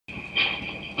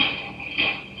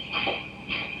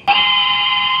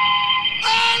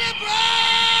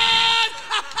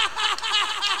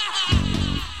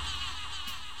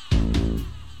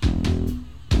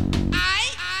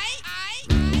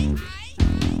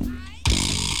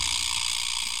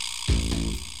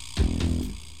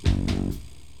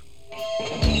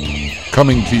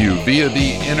Coming to you via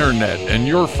the internet and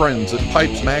your friends at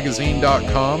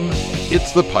PipesMagazine.com,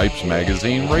 it's the Pipes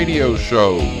Magazine radio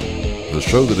show. The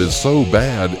show that is so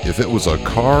bad, if it was a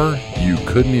car, you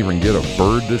couldn't even get a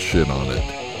bird to shit on it.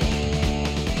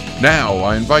 Now,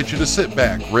 I invite you to sit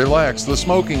back, relax, the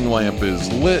smoking lamp is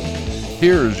lit.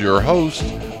 Here's your host,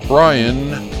 Brian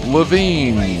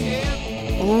Levine.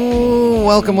 Oh,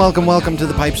 welcome to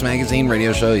the Pipes Magazine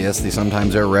radio show. Yes, the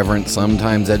sometimes irreverent,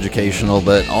 sometimes educational,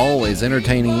 but always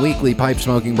entertaining weekly pipe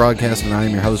smoking broadcast, and I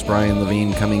am your host, Brian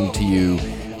Levine, coming to you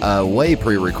way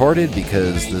pre-recorded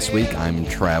because this week I'm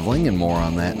traveling, and more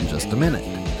on that in just a minute.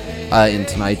 In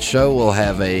tonight's show, we'll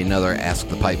have another Ask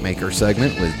the Pipe Maker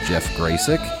segment with Jeff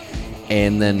Grasick,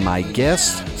 and then my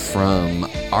guest from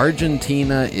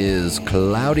Argentina is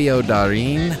Claudio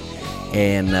Darin.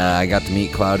 And I got to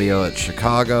meet Claudio at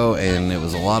Chicago, and it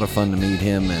was a lot of fun to meet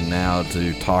him, and now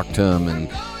to talk to him and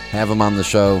have him on the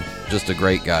show. Just a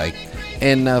great guy.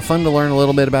 And fun to learn a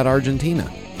little bit about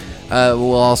Argentina.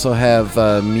 We'll also have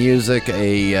music,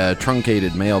 a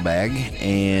truncated mailbag,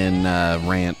 and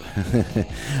rant.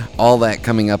 All that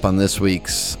coming up on this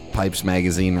week's Pipes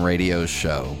Magazine radio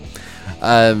show.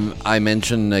 I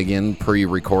mentioned, again,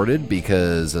 pre-recorded,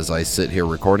 because as I sit here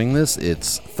recording this,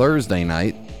 it's Thursday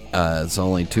night. It's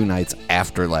only 2 nights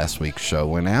after last week's show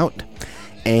went out,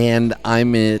 and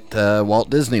I'm at Walt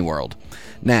Disney World.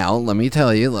 Now, let me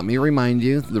remind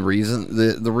you, the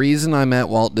reason I'm at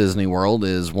Walt Disney World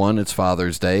is, 1, it's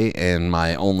Father's Day, and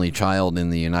my only child in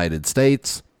the United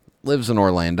States lives in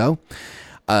Orlando.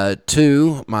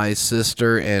 2, my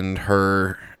sister and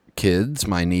her kids,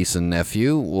 my niece and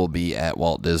nephew, will be at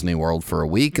Walt Disney World for a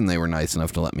week, and they were nice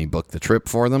enough to let me book the trip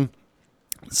for them.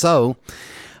 So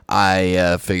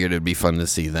I figured it'd be fun to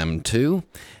see them too.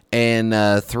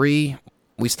 And 3,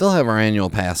 we still have our annual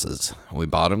passes. We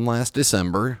bought them last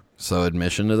December, so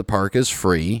admission to the park is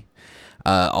free.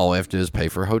 All we have to do is pay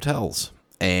for hotels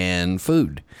and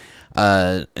food.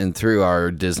 And through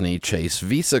our Disney Chase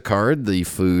Visa card, the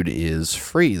food is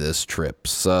free this trip.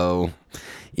 So,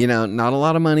 not a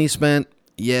lot of money spent.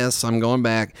 Yes, I'm going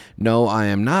back. No, I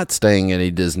am not staying at a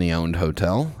Disney-owned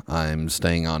hotel. I'm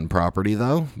staying on property,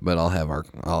 though, but I'll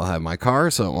have my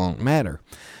car, so it won't matter.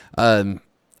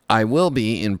 I will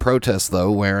be in protest,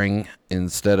 though, wearing,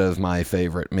 instead of my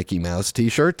favorite Mickey Mouse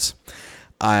t-shirts,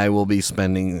 I'll be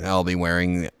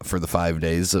wearing, for the 5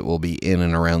 days that we'll be in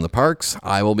and around the parks,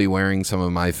 I will be wearing some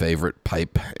of my favorite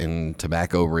pipe and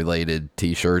tobacco-related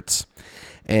t-shirts,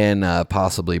 and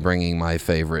possibly bringing my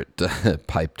favorite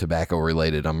pipe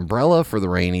tobacco-related umbrella for the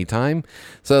rainy time.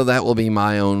 So that will be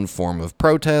my own form of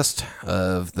protest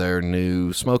of their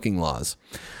new smoking laws.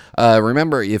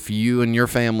 Remember, if you and your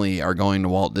family are going to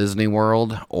Walt Disney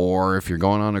World, or if you're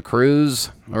going on a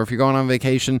cruise, or if you're going on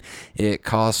vacation, it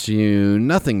costs you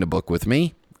nothing to book with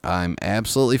me. I'm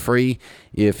absolutely free.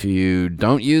 If you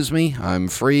don't use me, I'm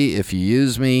free. If you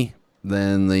use me,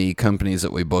 then the companies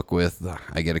that we book with,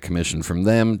 I get a commission from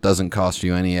them. Doesn't cost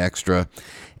you any extra.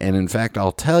 And in fact,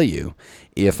 I'll tell you,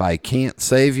 if I can't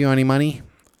save you any money,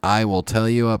 I will tell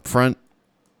you up front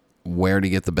where to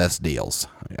get the best deals.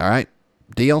 All right?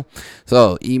 Deal?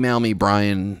 So email me,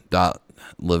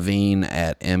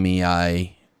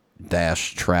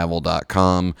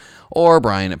 brian.levine@mei-travel.com or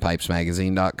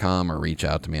brian@pipesmagazine.com, or reach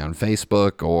out to me on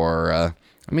Facebook, or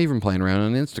I'm even playing around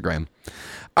on Instagram.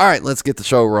 All right, let's get the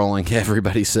show rolling.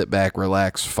 Everybody sit back,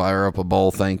 relax, fire up a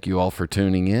bowl. Thank you all for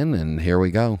tuning in, and here we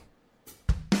go.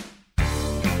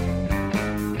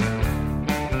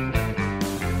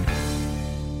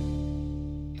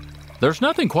 There's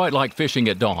nothing quite like fishing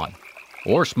at dawn,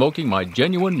 or smoking my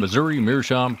genuine Missouri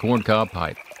Meerschaum corncob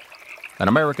pipe, an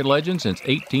American legend since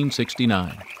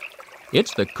 1869.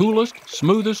 It's the coolest,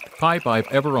 smoothest pipe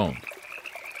I've ever owned.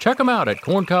 Check them out at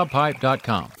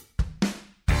corncobpipe.com.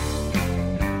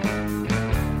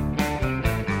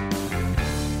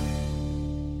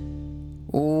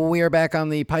 We are back on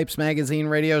the Pipes Magazine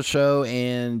radio show,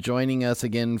 and joining us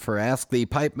again for Ask the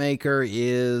Pipe Maker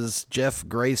is Jeff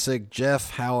Grasick. Jeff,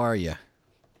 how are you?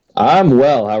 I'm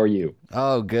well. How are you?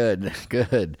 Oh, good.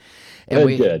 Good.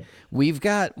 We've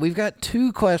got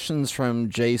 2 questions from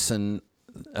Jason,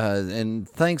 and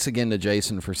thanks again to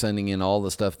Jason for sending in all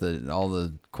the stuff, all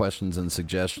the questions and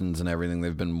suggestions and everything.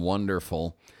 They've been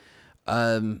wonderful.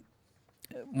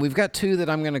 We've got 2 that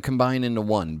I'm going to combine into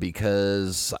one,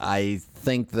 because I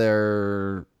think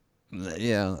they're,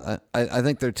 I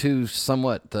think they're 2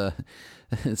 somewhat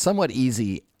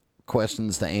easy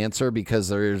questions to answer, because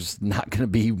there's not going to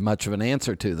be much of an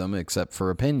answer to them except for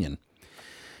opinion.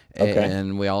 Okay.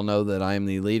 And we all know that I'm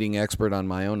the leading expert on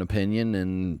my own opinion,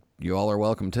 and you all are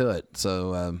welcome to it.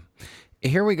 So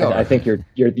Here we go. I think you're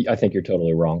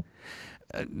totally wrong.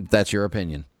 That's your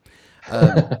opinion.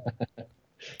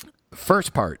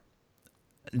 First part.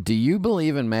 Do you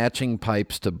believe in matching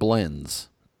pipes to blends?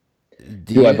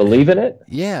 Do I believe in it?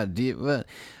 Yeah. Do you,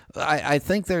 I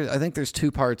think there's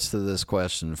two parts to this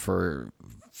question. For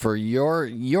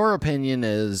your opinion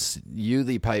as you,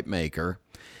 the pipe maker,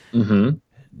 Mm-hmm.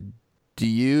 do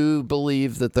you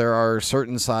believe that there are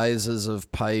certain sizes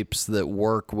of pipes that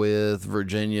work with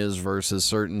Virginias versus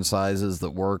certain sizes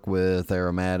that work with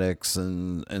aromatics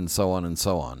and so on and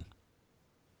so on?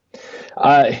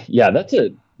 Yeah, that's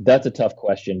a tough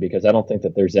question because I don't think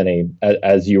that there's any,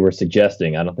 as you were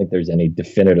suggesting, I don't think there's any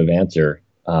definitive answer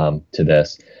to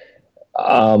this.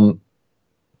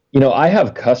 I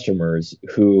have customers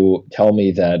who tell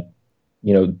me that,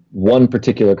 one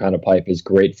particular kind of pipe is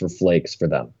great for flakes for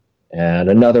them. And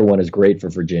another one is great for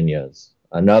Virginias.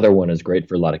 Another one is great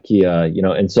for Latakia,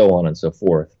 and so on and so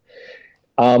forth.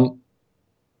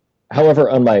 However,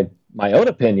 on my own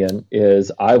opinion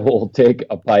is I will take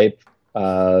a pipe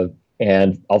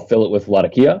and I'll fill it with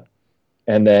Latakia.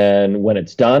 And then when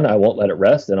it's done, I won't let it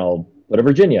rest and I'll put a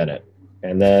Virginia in it.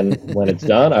 And then when it's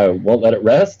done, I won't let it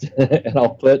rest and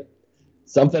I'll put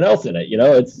something else in it.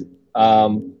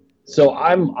 So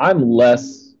I'm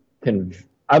less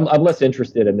I'm less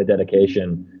interested in the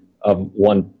dedication of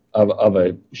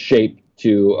a shape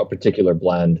to a particular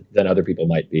blend than other people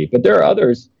might be. But there are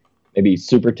others, maybe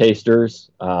super tasters,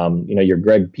 your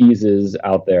Greg Peases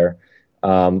out there,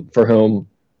 for whom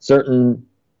certain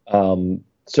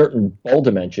bowl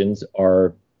dimensions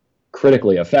are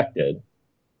critically affected,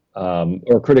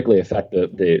 or critically affect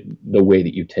the way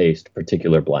that you taste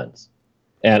particular blends.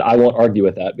 And I won't argue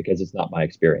with that because it's not my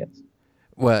experience.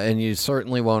 Well, and you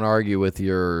certainly won't argue with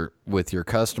your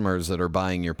customers that are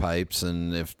buying your pipes,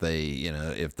 and if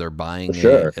they're buying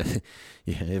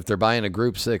if they're buying a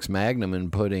Group 6 Magnum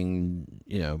and putting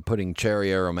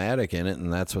cherry aromatic in it,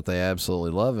 and that's what they absolutely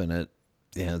love in it.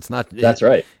 Yeah, it's not. That's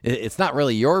right. It's not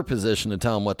really your position to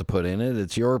tell them what to put in it.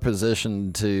 It's your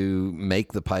position to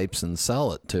make the pipes and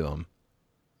sell it to them.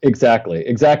 Exactly.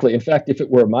 In fact, if it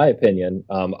were my opinion,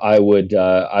 I would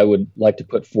like to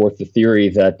put forth the theory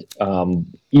that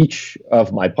each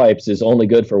of my pipes is only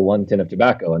good for one tin of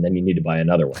tobacco, and then you need to buy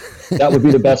another one. That would be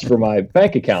the best for my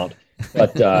bank account,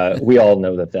 but we all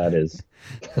know that is.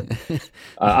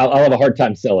 I'll have a hard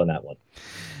time selling that one.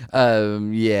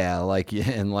 Yeah, like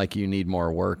you need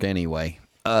more work anyway.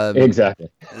 Exactly.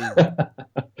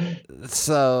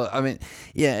 So, I mean,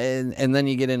 yeah, and then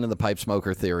you get into the pipe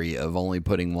smoker theory of only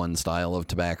putting one style of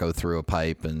tobacco through a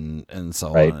pipe and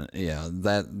so right. on. Yeah,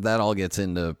 that all gets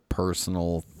into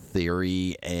personal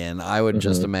theory, and I would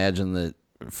just imagine that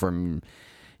from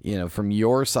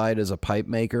your side as a pipe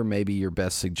maker, maybe your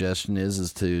best suggestion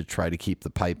is to try to keep the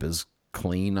pipe as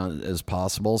clean as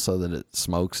possible so that it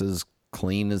smokes as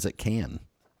clean as it can.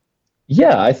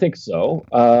 Yeah, I think so.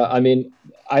 I mean,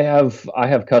 I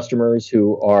have customers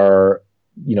who are,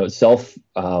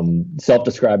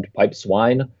 self-described pipe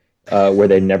swine, where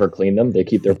they never clean them. They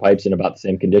keep their pipes in about the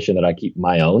same condition that I keep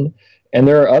my own. And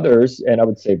there are others, and I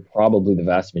would say probably the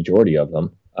vast majority of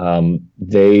them,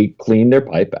 they clean their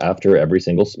pipe after every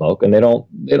single smoke, and they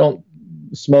don't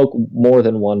smoke more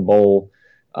than one bowl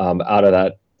out of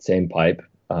that same pipe.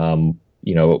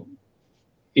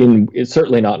 It's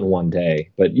certainly not in one day,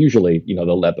 but usually,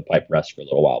 they'll let the pipe rest for a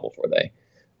little while before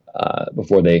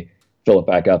they fill it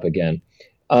back up again.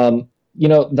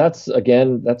 That's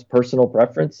personal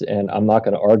preference, and I'm not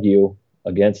going to argue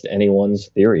against anyone's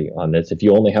theory on this. If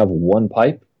you only have one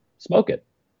pipe, smoke it.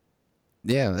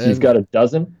 Yeah. If you've got a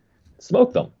dozen,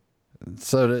 smoke them.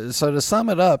 So to sum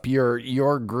it up,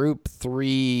 your Group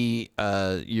 3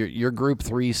 your Group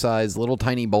 3 size little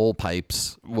tiny bowl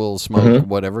pipes will smoke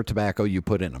whatever tobacco you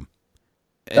put in them.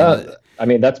 I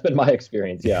mean, that's been my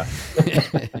experience, yeah.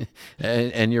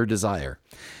 and your desire.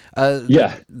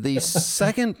 Yeah. The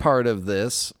second part of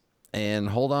this, and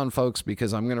hold on, folks,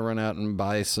 because I'm going to run out and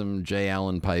buy some J.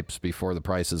 Allen pipes before the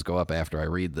prices go up after I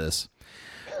read this.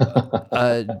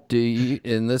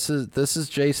 And this is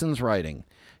Jason's writing.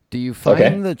 Do you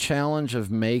find the challenge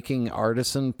of making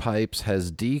artisan pipes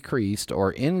has decreased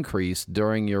or increased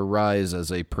during your rise as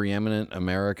a preeminent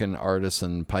American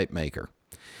artisan pipe maker?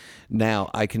 Now,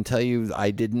 I can tell you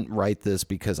I didn't write this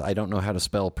because I don't know how to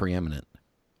spell preeminent.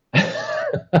 In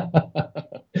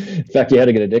fact, you had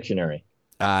to get a dictionary.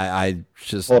 I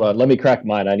just... Hold on, let me crack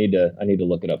mine. I need to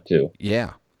look it up too.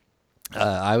 Yeah.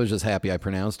 I was just happy I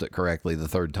pronounced it correctly the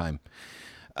third time.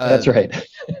 That's right.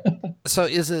 So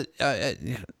is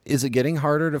it getting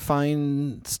harder to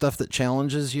find stuff that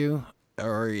challenges you?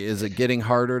 or is it getting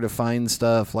harder to find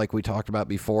stuff like we talked about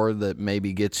before that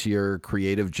maybe gets your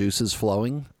creative juices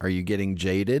flowing? Are you getting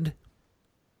jaded?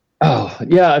 Oh,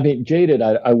 yeah. I mean, jaded,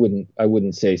 I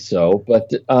wouldn't say so,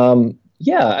 but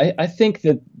yeah, I think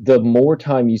that the more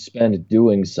time you spend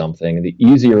doing something, the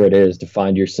easier it is to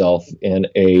find yourself in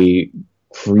a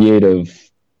creative,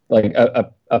 like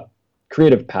a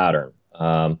creative pattern.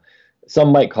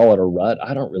 Some might call it a rut.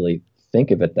 I don't really think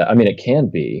of it that. I mean, it can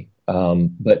be,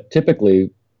 but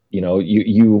typically,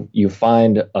 you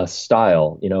find a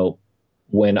style.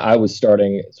 When I was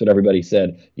starting, it's what everybody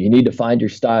said. You need to find your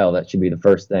style. That should be the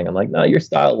first thing. I'm like, no, your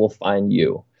style will find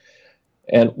you.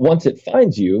 And once it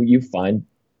finds you, you find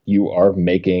you are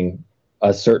making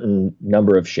a certain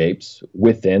number of shapes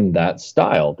within that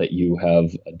style that you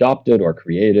have adopted or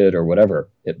created or whatever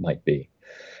it might be.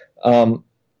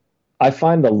 I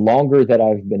find the longer that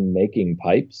I've been making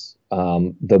pipes,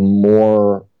 the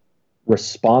more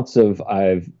responsive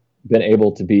I've been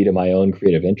able to be to my own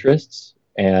creative interests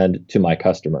and to my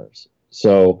customers.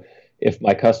 So if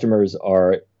my customers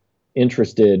are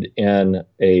interested in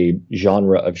a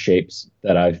genre of shapes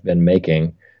that I've been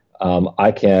making,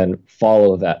 I can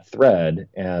follow that thread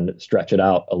and stretch it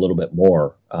out a little bit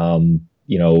more,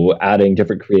 adding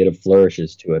different creative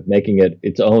flourishes to it, making it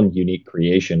its own unique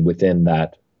creation within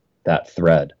that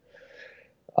thread.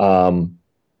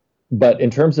 But in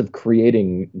terms of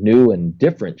creating new and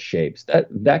different shapes,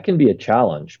 that can be a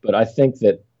challenge. But I think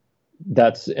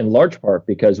that's in large part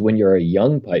because when you're a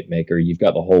young pipe maker, you've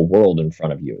got the whole world in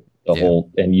front of you,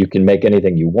 and you can make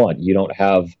anything you want. You don't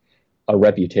have a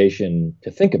reputation to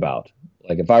think about.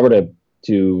 Like if I were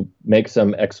to make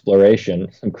some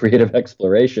creative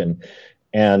exploration,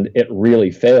 and it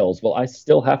really fails, well, I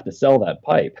still have to sell that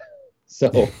pipe. So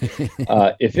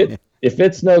if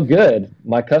it's no good,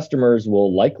 my customers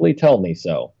will likely tell me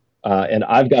so, and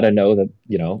I've got to know that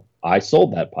I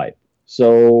sold that pipe.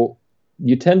 So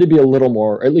you tend to be a little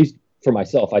more, at least for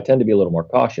myself, I tend to be a little more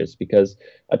cautious because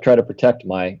I try to protect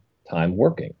my time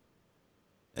working.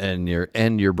 And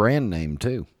your brand name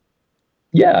too.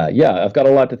 Yeah. I've got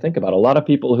a lot to think about. A lot of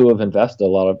people who have invested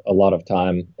a lot of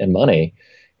time and money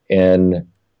in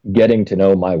getting to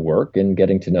know my work and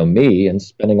getting to know me and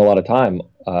spending a lot of time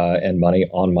and money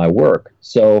on my work.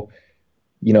 So,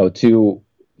 to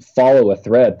follow a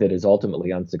thread that is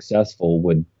ultimately unsuccessful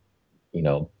would,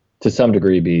 to some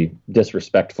degree be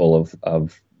disrespectful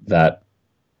of that,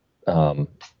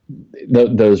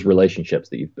 those relationships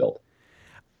that you've built.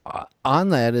 On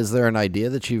that, is there an idea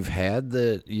that you've had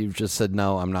that you've just said,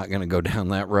 no, I'm not going to go down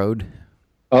that road?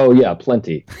 Oh yeah,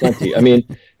 plenty. I mean,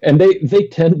 and they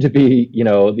tend to be,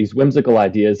 these whimsical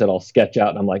ideas that I'll sketch out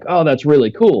and I'm like, oh, that's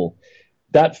really cool.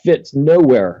 That fits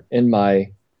nowhere in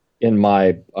my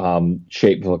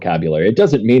shape vocabulary. It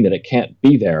doesn't mean that it can't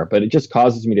be there, but it just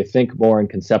causes me to think more and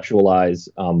conceptualize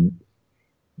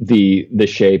the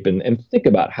shape and think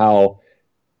about how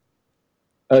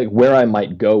where I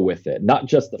might go with it. Not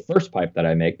just the first pipe that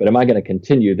I make, but am I going to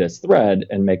continue this thread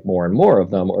and make more and more of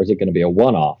them, or is it going to be a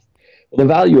one-off? Well,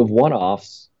 the value of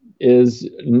one-offs is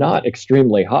not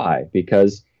extremely high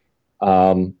because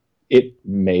it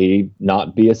may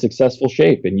not be a successful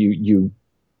shape, and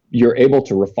you're able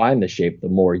to refine the shape the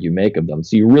more you make of them.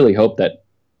 So you really hope that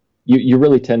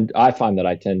I find that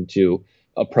I tend to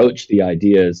approach the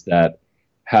ideas that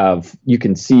you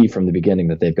can see from the beginning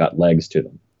that they've got legs to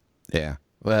them. Yeah.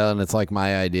 Well, and it's like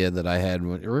my idea that I had.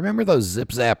 Remember those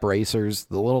Zip Zap racers,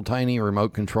 the little tiny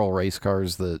remote control race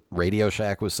cars that Radio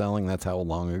Shack was selling? That's how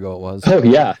long ago it was. Oh,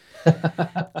 yeah.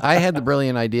 I had the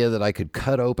brilliant idea that I could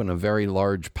cut open a very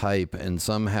large pipe and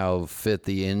somehow fit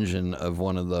the engine of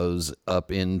one of those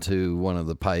up into one of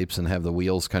the pipes and have the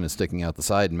wheels kind of sticking out the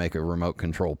side and make a remote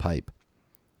control pipe.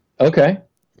 Okay.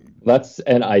 That's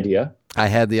an idea. I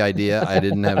had the idea. I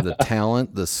didn't have the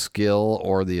talent, the skill,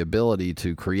 or the ability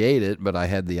to create it, but I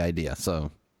had the idea.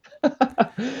 So,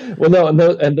 well,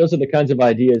 no, and those are the kinds of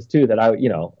ideas too that I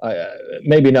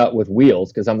maybe not with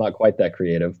wheels because I'm not quite that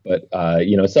creative, but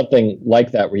something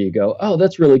like that where you go, oh,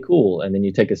 that's really cool, and then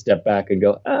you take a step back and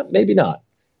go, maybe not.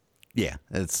 Yeah,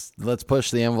 let's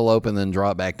push the envelope and then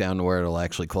draw it back down to where it'll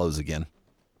actually close again.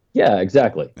 Yeah,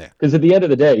 exactly. Because at the end of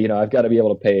the day, I've got to be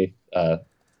able to pay.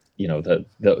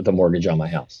 The mortgage on my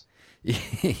house.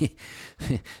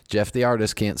 Jeff the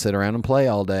artist can't sit around and play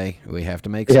all day. We have to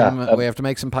make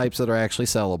some pipes that are actually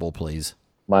sellable, please.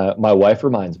 My wife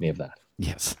reminds me of that.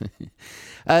 Yes.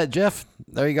 Jeff,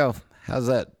 there you go. How's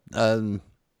that?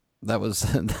 That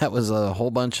was a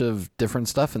whole bunch of different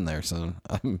stuff in there. So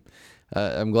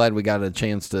I'm glad we got a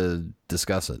chance to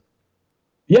discuss it.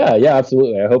 Yeah,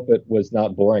 absolutely. I hope it was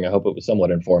not boring. I hope it was somewhat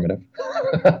informative.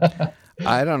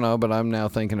 I don't know, but I'm now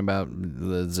thinking about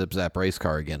the Zip Zap race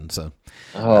car again. So,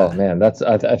 Man, I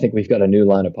think we've got a new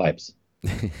line of pipes.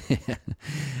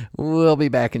 we'll be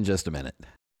back in just a minute.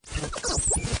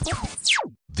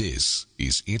 This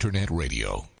is Internet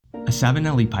Radio. A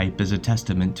Savinelli pipe is a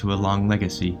testament to a long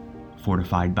legacy,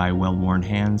 fortified by well-worn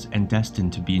hands and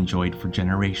destined to be enjoyed for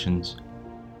generations.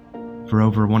 For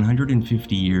over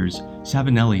 150 years,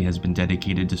 Savinelli has been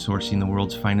dedicated to sourcing the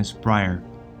world's finest briar,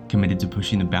 committed to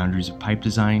pushing the boundaries of pipe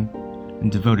design,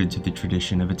 and devoted to the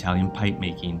tradition of Italian pipe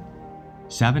making.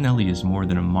 Savinelli is more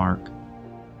than a mark.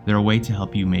 They're a way to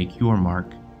help you make your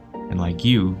mark, and like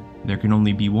you, there can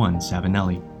only be one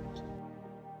Savinelli.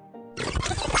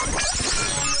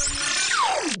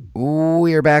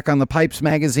 We are back on the Pipes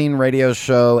Magazine radio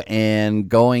show and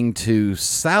going to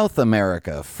South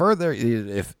America. Further,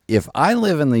 if I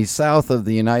live in the south of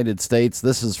the United States,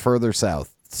 this is further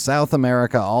south. South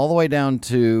America, all the way down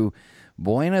to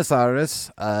Buenos Aires.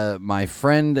 My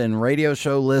friend and radio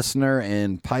show listener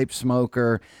and pipe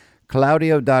smoker,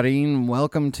 Claudio Darin,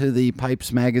 welcome to the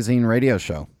Pipes Magazine radio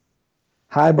show.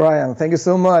 Hi, Brian. Thank you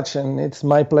so much, and it's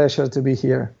my pleasure to be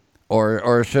here.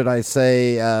 Or should I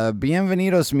say,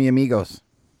 bienvenidos, mi amigos.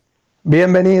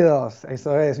 Bienvenidos,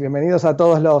 eso es. Bienvenidos a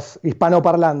todos los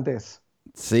hispanoparlantes.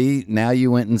 See, now you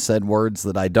went and said words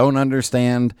that I don't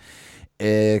understand,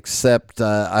 except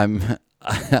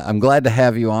I'm glad to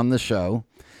have you on the show.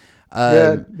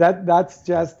 That's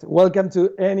just welcome to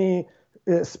any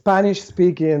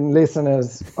Spanish-speaking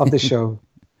listeners of the show.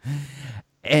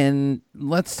 And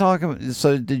let's talk about,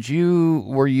 so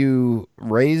were you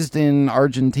raised in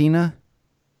Argentina?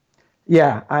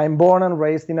 Yeah, I'm born and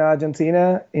raised in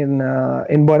Argentina, in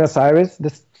Buenos Aires,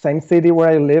 the same city where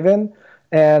I live in.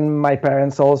 And my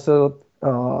parents also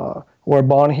were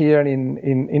born here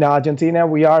in Argentina.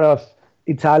 We are of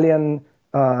Italian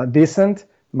descent.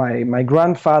 My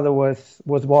grandfather was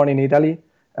born in Italy,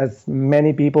 as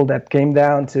many people that came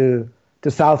down to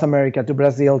South America, to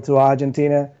Brazil, to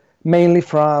Argentina, mainly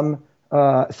from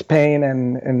Spain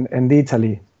and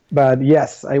Italy. But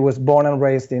yes, I was born and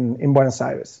raised in Buenos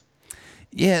Aires.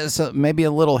 Yeah, so maybe a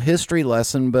little history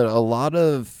lesson, but a lot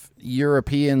of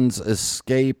Europeans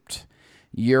escaped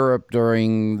Europe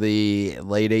during the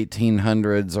late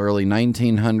 1800s, early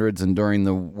 1900s, and during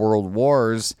the World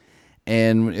Wars.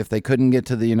 And if they couldn't get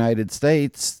to the United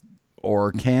States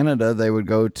or Canada, they would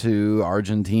go to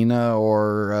Argentina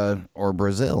or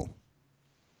Brazil.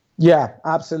 Yeah,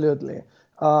 absolutely.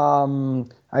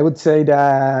 I would say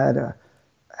that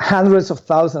hundreds of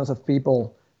thousands of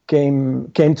people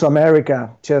came to America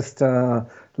just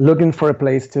looking for a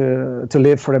place to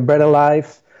live, for a better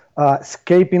life,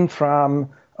 escaping from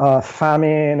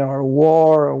famine or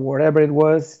war or whatever it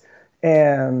was,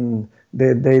 and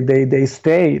they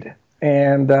stayed.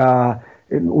 And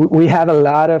we have a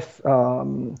lot of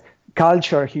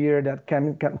culture here that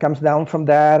comes down from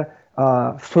that,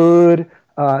 food,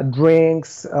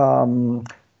 drinks,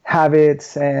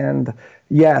 habits, and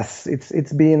yes,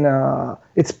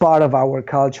 it's part of our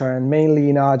culture. And mainly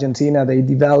in Argentina, they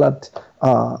developed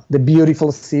the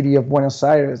beautiful city of Buenos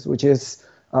Aires, which is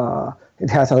it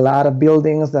has a lot of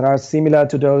buildings that are similar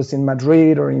to those in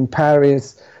Madrid or in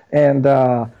Paris, and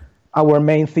our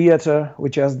main theater,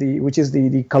 which is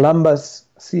the Columbus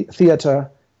Theater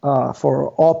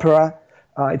for opera.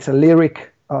 It's a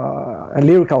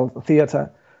lyrical theater.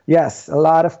 Yes, a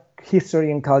lot of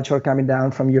history and culture coming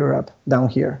down from Europe down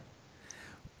here.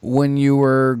 When you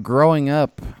were growing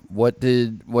up, what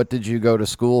did you go to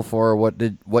school for? What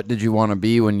did you want to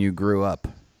be when you grew up?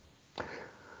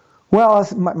 Well,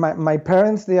 my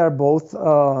parents, they are both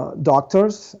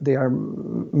doctors. They are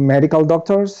medical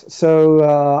doctors. So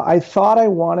I thought I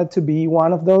wanted to be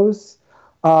one of those.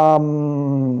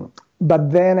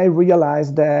 But then I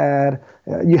realized that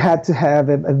you had to have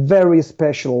a very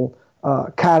special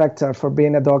character for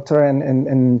being a doctor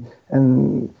and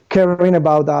caring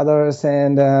about others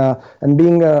and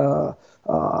being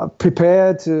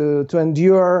prepared to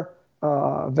endure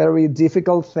very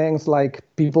difficult things like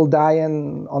people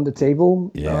dying on the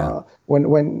table. Yeah.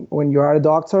 When you are a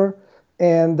doctor.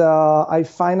 And I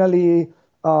finally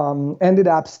ended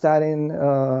up studying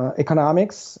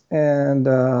economics, and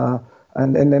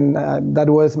then that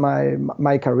was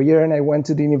my career. And I went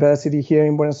to the university here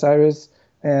in Buenos Aires,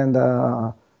 and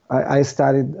I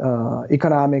studied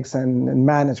economics and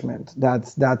management.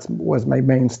 That was my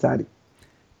main study.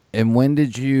 And when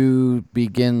did you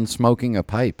begin smoking a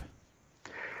pipe?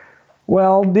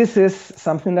 Well, this is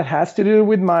something that has to do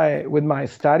with my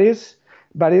studies,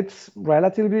 but it's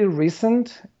relatively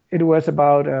recent. It was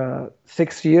about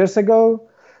 6 years ago.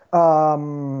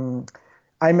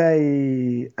 I'm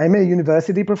a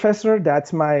university professor.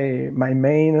 That's my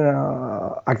main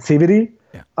activity.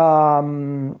 Yeah.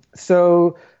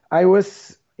 So I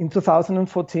was in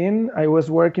 2014. I was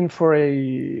working for a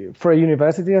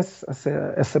university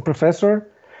as a professor,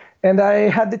 and I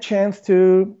had the chance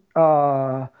to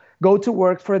go to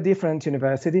work for a different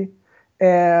university.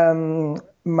 And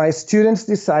my students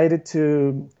decided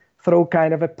to throw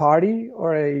kind of a party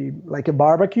or a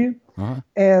barbecue,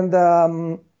 and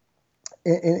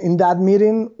in that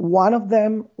meeting, one of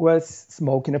them was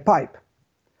smoking a pipe,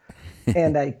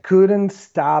 and I couldn't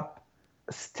stop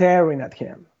staring at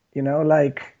him.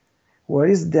 Like, what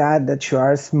is that you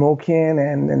are smoking?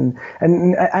 And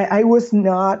I was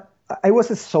not. I was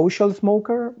a social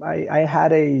smoker. I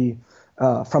had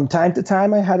from time to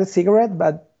time I had a cigarette,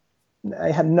 but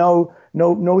I had no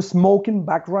smoking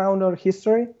background or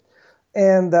history.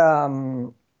 And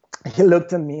he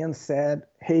looked at me and said,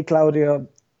 "Hey, Claudio,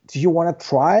 do you want to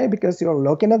try? Because you're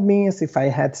looking at me as if I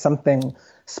had something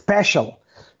special."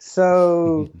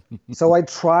 So I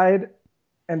tried,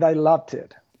 and I loved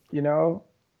it.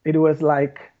 It was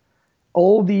like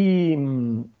all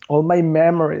my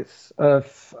memories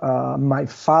of my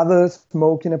father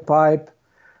smoking a pipe,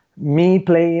 me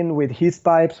playing with his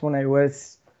pipes when I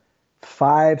was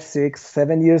 5, 6,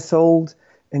 7 years old,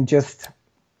 and just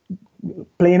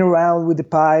playing around with the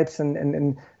pipes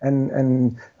and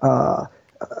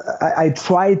I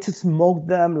tried to smoke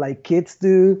them like kids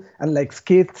do, and like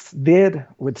kids did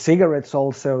with cigarettes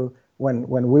also when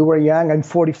we were young. I'm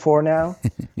 44 now.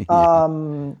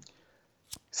 Yeah.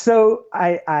 So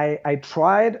I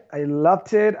tried. I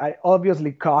loved it. I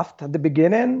obviously coughed at the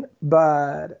beginning,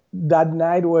 but that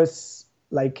night was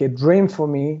like a dream for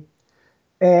me.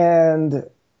 And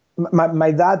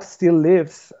my dad still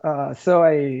lives. So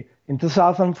in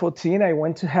 2014, I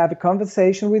went to have a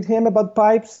conversation with him about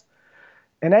pipes.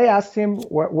 And I asked him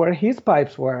where his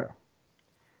pipes were.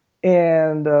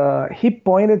 And he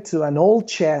pointed to an old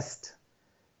chest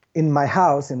in my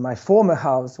house, in my former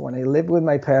house, when I lived with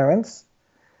my parents.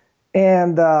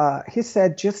 And he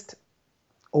said, "Just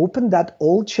open that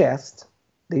old chest.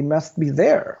 They must be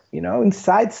there,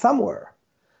 inside somewhere."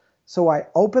 So I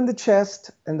opened the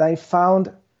chest, and I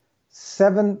found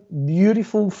 7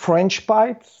 beautiful French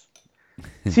pipes,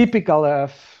 typical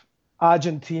of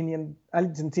Argentinian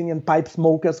pipe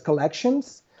smokers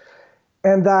collections.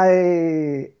 And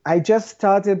I just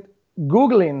started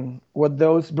Googling what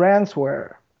those brands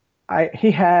were.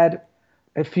 He had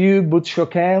a few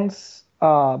Butchokans,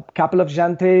 a couple of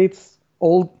Jantates,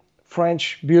 old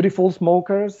French beautiful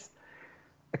smokers,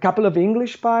 a couple of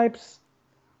English pipes,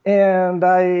 and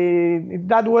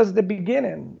that was the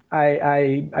beginning.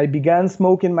 I began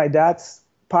smoking my dad's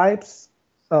pipes,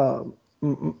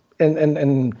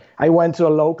 and I went to a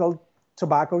local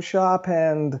tobacco shop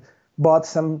and bought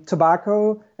some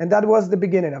tobacco, and that was the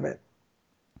beginning of it.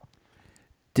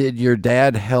 Did your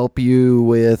dad help you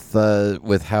with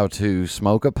how to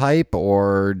smoke a pipe,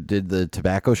 or did the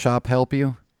tobacco shop help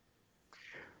you?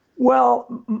 Well,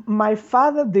 my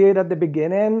father did at the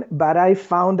beginning, but I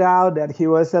found out that he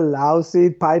was a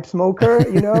lousy pipe smoker.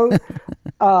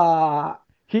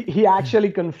 He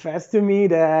actually confessed to me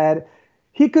that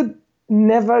he could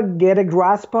never get a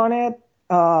grasp on it.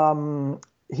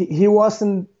 He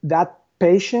wasn't that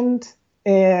patient,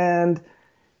 and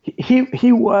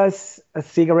he was a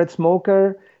cigarette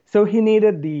smoker, so he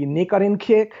needed the nicotine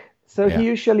kick. So He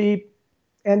usually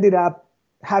ended up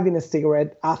having a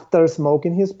cigarette after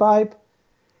smoking his pipe.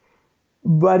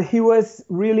 But he was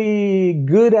really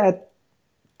good at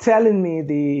telling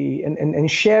me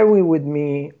and sharing with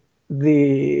me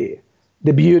the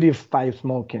beauty of pipe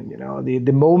smoking,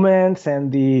 the moments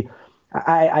and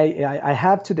I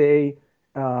have today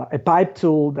a pipe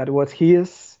tool that was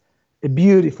his, a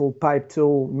beautiful pipe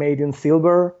tool made in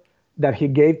silver that he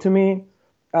gave to me.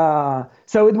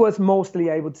 So it was mostly,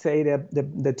 I would say,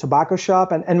 the tobacco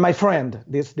shop and my friend,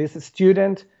 this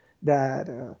student that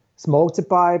smoked a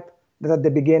pipe, that at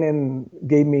the beginning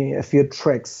gave me a few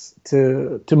tricks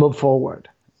to move forward.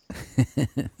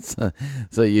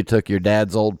 So you took your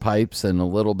dad's old pipes and a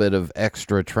little bit of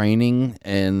extra training,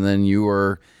 and then you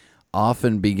were off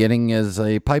and beginning as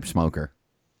a pipe smoker.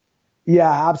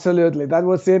 Yeah, absolutely. That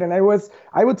was it. And I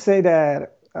would say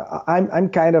that I'm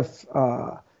kind of,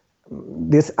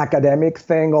 this academic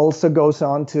thing also goes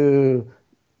on to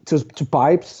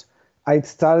pipes. I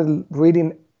started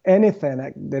reading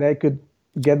anything that I could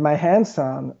get my hands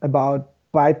on about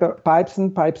pipes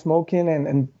and pipe smoking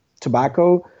and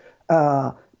tobacco.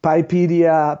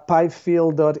 Pipepedia,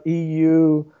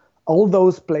 pipefield.eu, all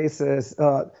those places,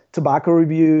 tobacco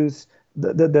reviews,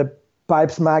 the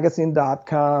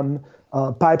PipesMagazine.com,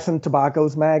 Pipes and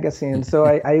Tobaccos magazine. So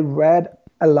I read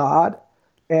a lot,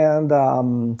 and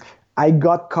I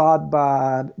got caught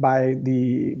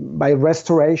by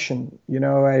restoration.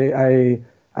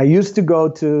 I used to go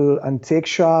to antique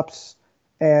shops,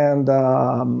 and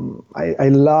I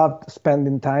loved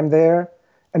spending time there.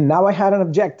 And now I had an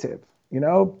objective,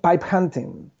 pipe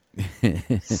hunting.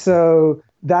 So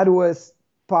that was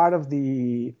part of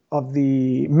the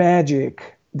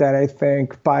magic that I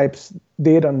think pipes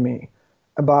did on me,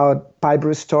 about pipe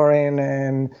restoring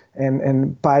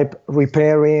and pipe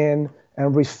repairing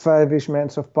and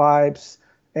refurbishments of pipes,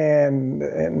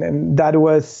 and that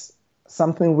was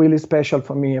something really special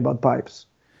for me about pipes.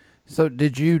 So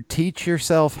did you teach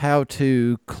yourself how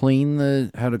to clean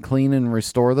and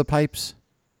restore the pipes?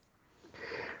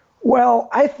 Well,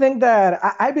 I think that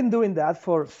I've been doing that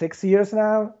for 6 years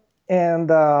now,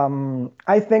 and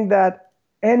I think that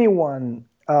anyone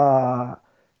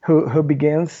who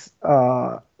begins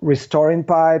restoring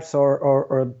pipes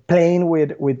or playing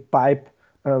with pipe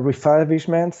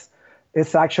refurbishments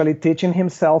is actually teaching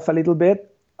himself a little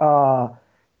bit.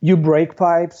 You break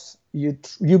pipes,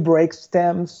 you break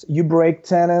stems, you break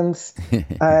tenons,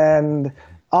 and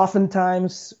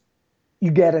oftentimes you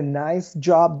get a nice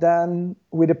job done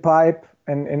with a pipe,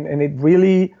 and it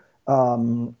really,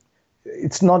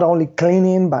 it's not only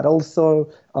cleaning, but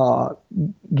also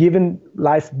giving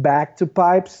life back to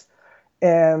pipes.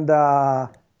 And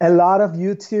a lot of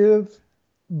YouTube,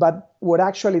 but what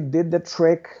actually did the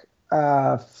trick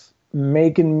of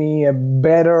making me a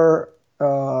better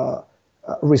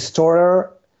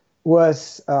restorer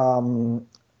was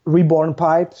Reborn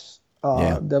Pipes,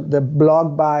 the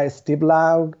blog by Steve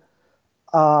Laug.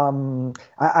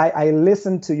 I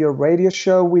listened to your radio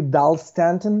show with Dal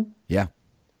Stanton. Yeah.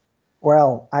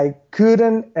 Well, I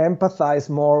couldn't empathize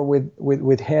more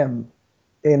with him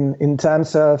in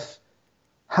terms of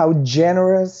how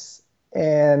generous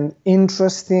and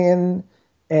interesting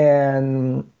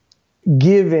and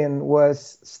giving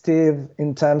was Steve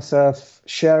in terms of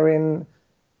sharing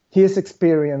his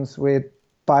experience with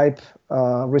pipe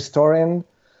restoring,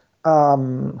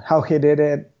 how he did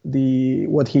it,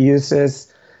 what he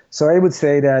uses. So I would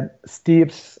say that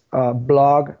Steve's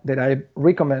blog that I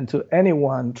recommend to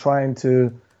anyone trying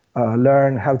to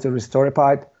learn how to restore a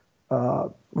pipe,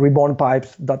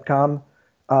 rebornpipes.com,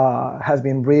 has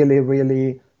been really,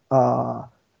 really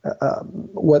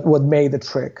what made the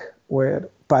trick with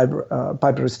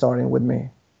pipe restoring with me.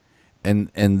 And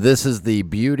this is the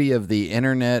beauty of the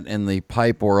internet and the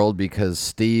pipe world, because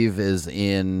Steve is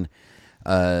in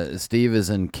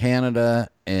Canada,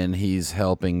 and he's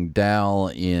helping Dal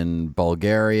in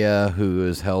Bulgaria, who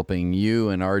is helping you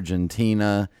in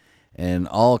Argentina, and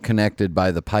all connected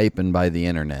by the pipe and by the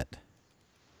internet.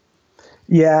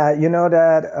 Yeah, you know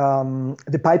that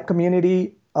the pipe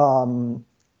community,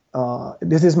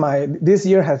 this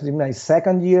year has been my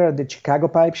second year at the Chicago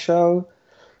Pipe Show.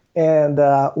 And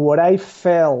what I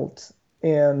felt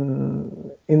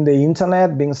in the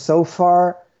internet being so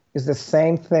far is the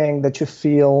same thing that you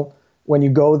feel when you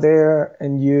go there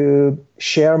and you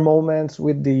share moments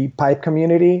with the pipe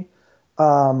community.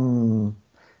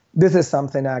 This is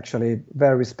something actually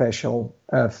very special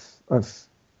of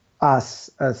us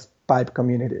as pipe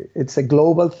community. It's a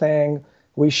global thing.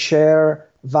 We share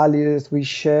values, we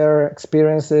share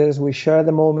experiences, we share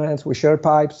the moments, we share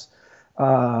pipes.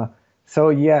 So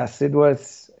yes, it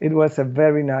was a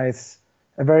very nice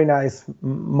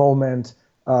moment,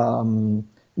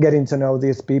 getting to know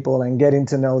these people and getting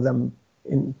to know them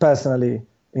personally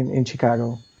in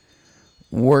Chicago.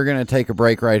 We're going to take a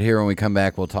break right here. When we come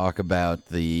back, we'll talk about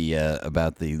the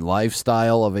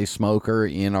lifestyle of a smoker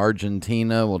in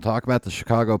Argentina. We'll talk about the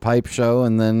Chicago Pipe Show,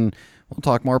 and then we'll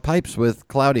talk more pipes with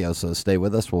Claudio. So stay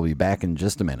with us. We'll be back in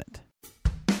just a minute.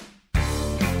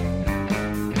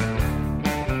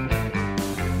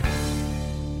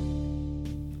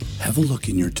 Have a look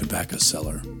in your tobacco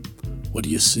cellar. What do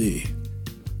you see?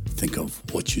 Think of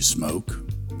what you smoke,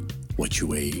 what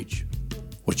you age,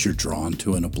 what you're drawn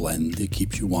to in a blend that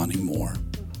keeps you wanting more.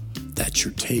 That's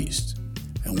your taste.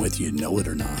 And whether you know it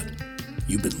or not,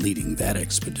 you've been leading that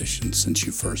expedition since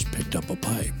you first picked up a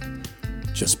pipe,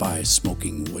 just by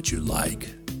smoking what you like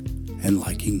and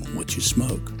liking what you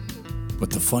smoke.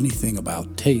 But the funny thing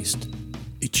about taste,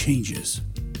 it changes,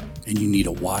 and you need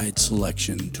a wide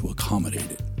selection to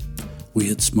accommodate it. We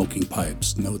at Smoking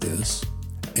Pipes know this,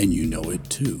 and you know it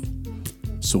too.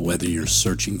 So whether you're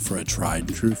searching for a tried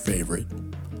and true favorite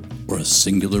or a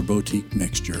singular boutique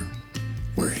mixture,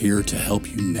 we're here to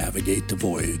help you navigate the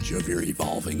voyage of your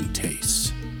evolving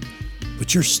tastes.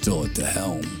 But you're still at the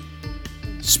helm.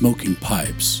 Smoking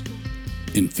Pipes,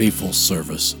 in faithful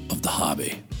service of the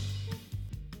hobby.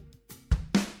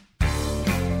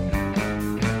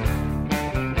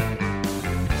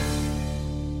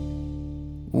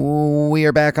 We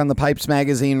are back on the Pipes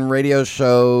Magazine radio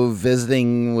show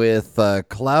visiting with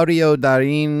Claudio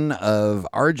Darin of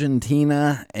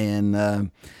Argentina. And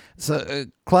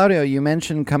Claudio, you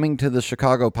mentioned coming to the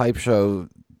Chicago Pipe Show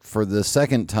for the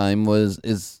second time. Was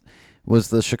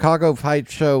the Chicago Pipe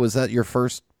Show, was that your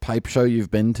first pipe show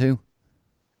you've been to?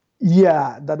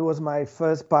 Yeah, that was my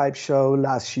first pipe show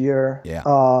last year. Yeah.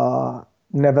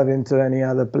 Never been to any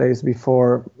other place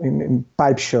before in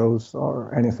pipe shows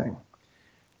or anything.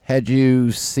 Had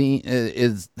you seen,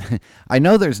 I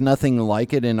know there's nothing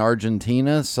like it in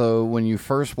Argentina, so when you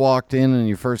first walked in and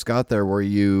you first got there, were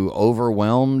you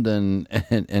overwhelmed and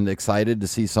excited to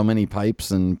see so many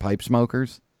pipes and pipe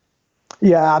smokers?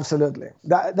 Yeah, absolutely.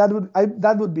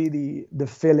 That would be the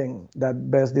feeling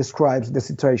that best describes the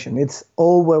situation. It's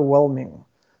overwhelming.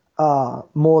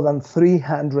 More than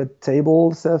 300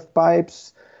 tables of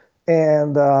pipes,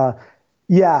 and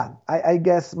I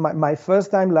guess my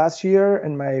first time last year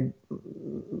and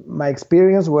my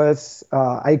experience was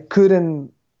I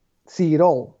couldn't see it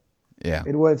all. Yeah,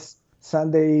 it was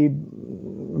Sunday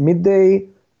midday,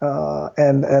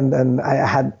 and I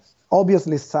had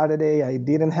obviously Saturday I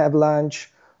didn't have lunch,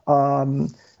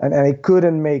 and I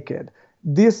couldn't make it.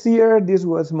 This year, this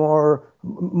was more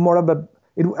of a.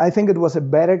 I think it was a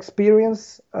better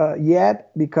experience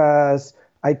yet because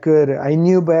I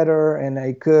knew better and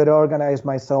I could organize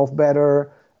myself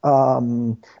better.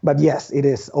 But yes, it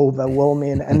is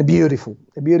overwhelming and a beautiful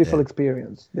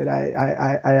experience that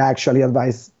I actually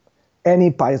advise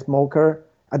any pipe smoker,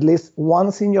 at least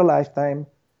once in your lifetime,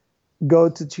 go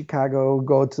to Chicago,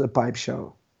 go to the pipe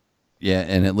show. Yeah,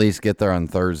 and at least get there on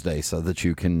Thursday so that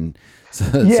you can so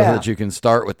that you can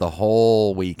start with the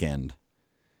whole weekend.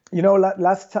 You know,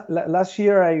 last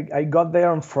year I got there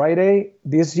on Friday.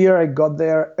 This year I got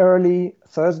there early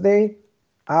Thursday.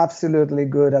 Absolutely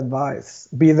good advice.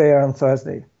 Be there on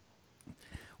Thursday.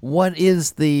 What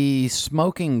is the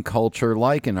smoking culture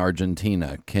like in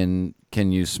Argentina? Can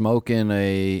you smoke in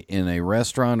a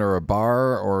restaurant or a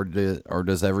bar, or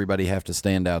does everybody have to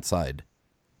stand outside?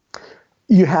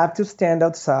 You have to stand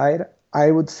outside.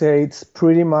 I would say it's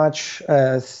pretty much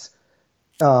as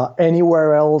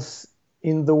anywhere else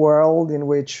in the world in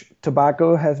which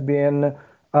tobacco has been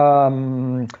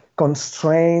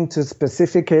constrained to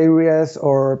specific areas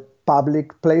or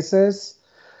public places.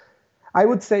 I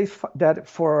would say that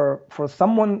for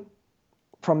someone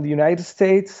from the United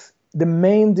States, the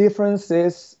main difference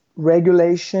is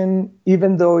regulation.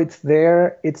 Even though it's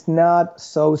there, it's not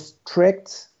so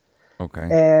strict. Okay.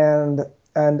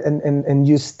 And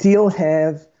you still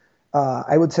have,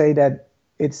 I would say that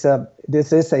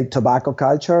this is a tobacco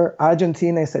culture.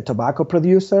 Argentina is a tobacco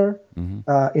producer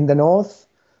in the north.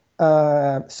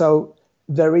 So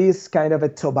there is kind of a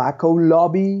tobacco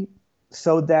lobby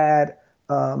so that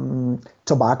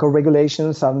tobacco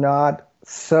regulations are not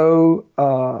so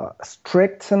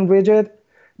strict and rigid.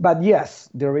 But yes,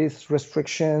 there is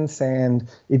restrictions. And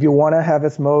if you want to have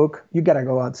a smoke, you got to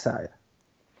go outside.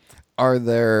 Are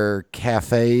there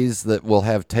cafes that will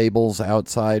have tables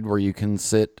outside where you can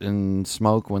sit and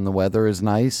smoke when the weather is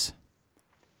nice?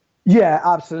 Yeah,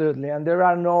 absolutely. And there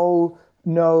are no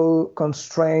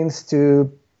constraints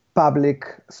to public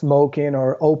smoking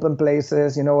or open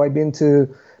places. You know,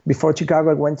 before Chicago,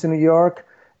 I went to New York,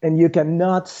 and you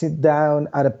cannot sit down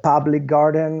at a public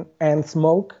garden and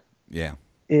smoke. Yeah.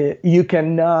 You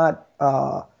cannot,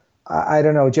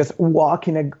 just walk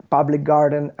in a public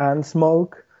garden and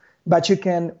smoke. But you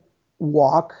can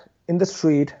walk in the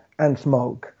street and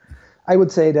smoke. I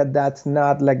would say that that's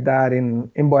not like that in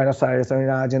Buenos Aires or in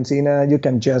Argentina. You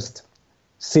can just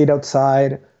sit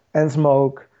outside and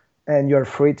smoke, and you're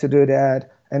free to do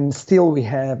that. And still we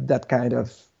have that kind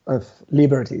of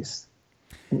liberties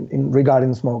in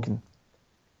regarding smoking.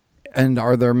 And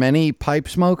are there many pipe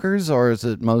smokers, or is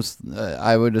it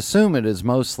I would assume it is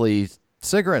mostly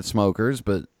cigarette smokers,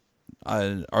 but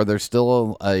are there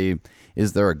still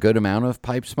is there a good amount of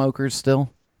pipe smokers still?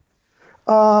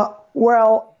 Before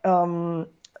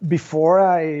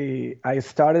I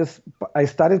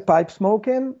started pipe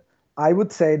smoking, I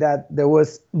would say that there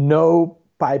was no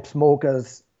pipe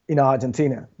smokers in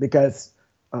Argentina because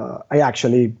I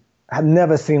actually had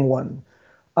never seen one.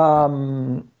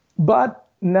 But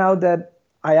now that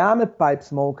I am a pipe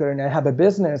smoker and I have a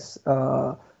business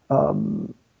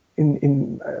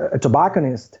in a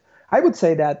tobacconist, I would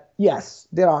say that, yes,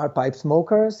 there are pipe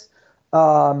smokers.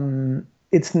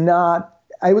 It's not,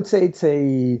 I would say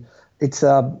it's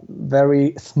a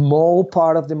very small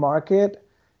part of the market.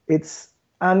 It's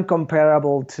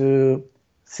uncomparable to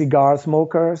cigar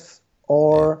smokers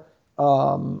or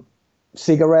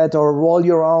cigarette or roll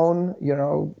your own,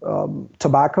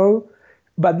 tobacco.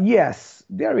 But yes,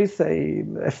 there is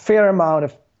a fair amount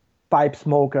of pipe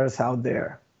smokers out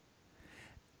there.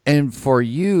 And for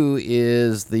you,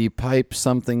 is the pipe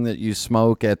something that you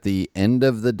smoke at the end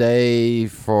of the day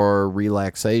for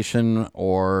relaxation,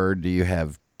 or do you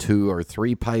have 2 or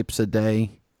 3 pipes a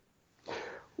day?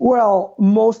 Well,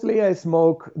 mostly I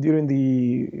smoke during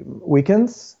the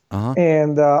weekends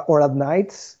and or at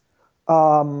nights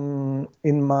in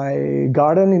my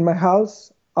garden, in my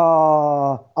house,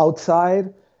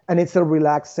 outside, and it's a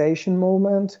relaxation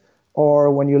moment.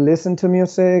 Or when you listen to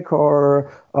music,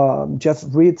 or just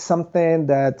read something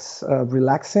that's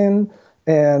relaxing,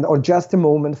 or just a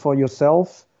moment for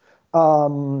yourself.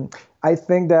 I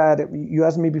think that you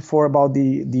asked me before about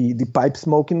the pipe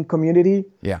smoking community.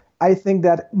 Yeah. I think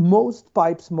that most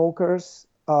pipe smokers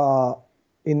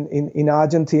in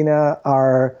Argentina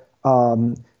are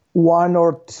 1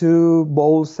 or 2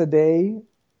 bowls a day,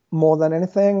 more than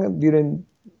anything, during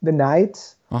the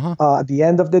night, at the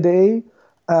end of the day.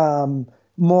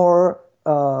 More,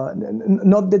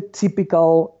 not the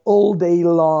typical all day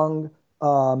long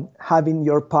having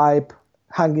your pipe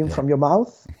hanging from your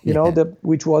mouth,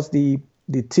 which was the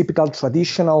typical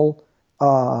traditional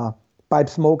pipe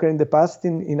smoker in the past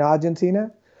in Argentina.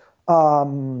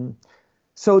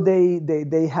 So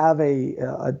they have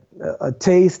a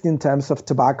taste in terms of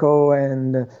tobacco,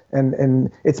 and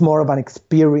it's more of an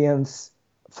experience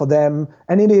for them,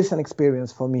 and it is an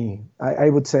experience for me. I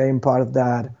would say I'm part of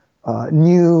that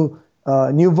new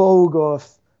vogue of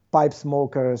pipe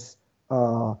smokers.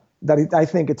 I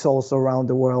think it's also around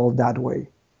the world that way.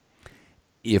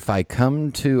 If I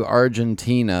come to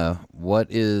Argentina, what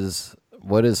is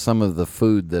some of the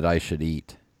food that I should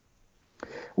eat?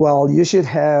 Well, you should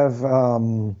have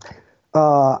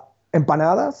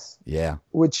empanadas. Yeah.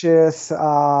 Which is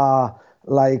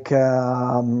like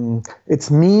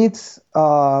it's meat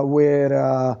with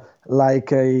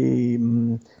like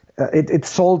it's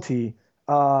salty.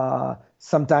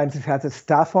 Sometimes it has a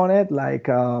stuff on it, like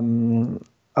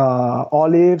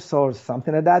olives or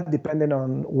something like that, depending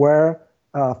on where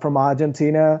from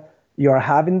Argentina you're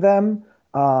having them.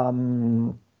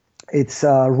 It's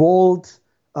rolled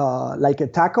like a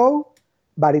taco,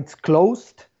 but it's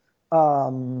closed.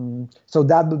 So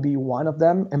that would be one of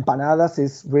them. Empanadas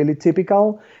is really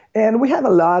typical. And we have a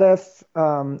lot of,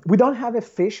 we don't have a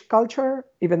fish culture,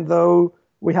 even though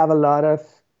we have a lot of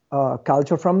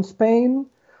culture from Spain.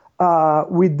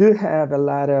 We do have a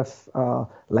lot of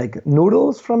like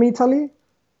noodles from Italy,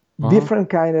 different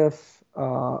kind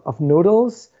of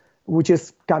noodles, which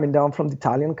is coming down from the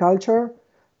Italian culture.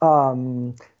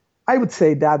 I would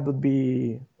say that would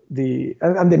be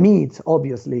and the meat,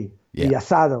 obviously. Yeah. The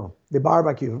asado, the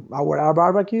barbecue, our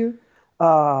barbecue,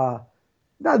 that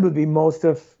would be most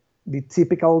of the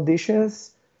typical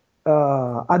dishes,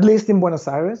 at least in Buenos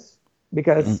Aires,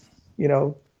 because,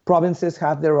 provinces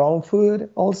have their own food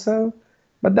also,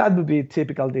 but that would be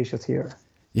typical dishes here.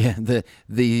 Yeah,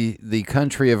 the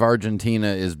country of Argentina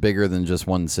is bigger than just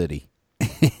one city.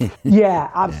 Yeah,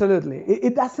 absolutely. Yeah.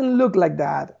 It doesn't look like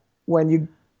that when you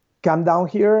come down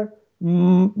here.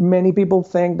 Many people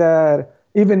think that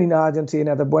even in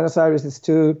Argentina, the Buenos Aires is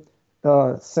too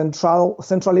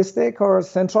centralistic or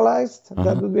centralized.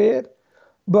 That would be it.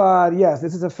 But yes,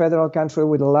 this is a federal country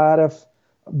with a lot of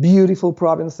beautiful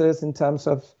provinces in terms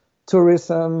of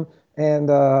tourism and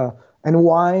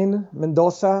wine.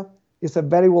 Mendoza is a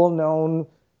very well-known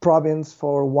province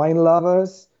for wine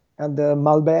lovers, and the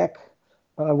Malbec,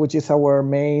 which is our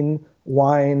main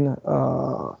wine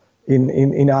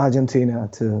in Argentina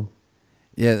too.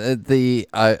 Yeah,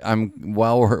 I'm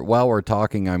while we're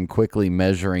talking, I'm quickly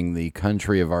measuring the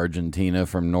country of Argentina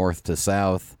from north to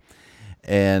south,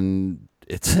 and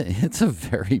it's a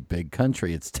very big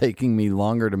country. It's taking me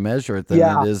longer to measure it than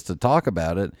it is to talk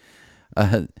about it.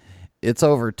 It's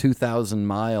over 2,000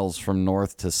 miles from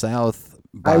north to south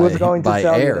by, I was going to by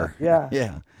tell air. You that.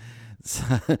 Yeah.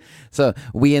 So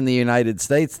we in the United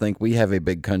States think we have a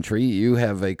big country. You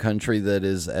have a country that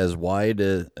is as wide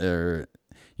or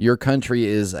your country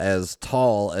is as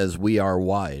tall as we are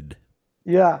wide.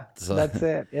 Yeah, so, that's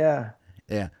it. Yeah.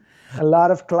 Yeah. A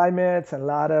lot of climates, a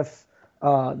lot of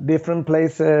different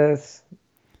places.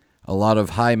 A lot of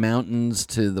high mountains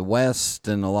to the west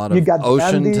and a lot of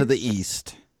ocean to the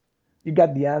east. You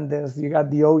got the Andes, you got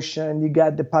the ocean, you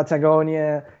got the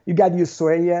Patagonia, you got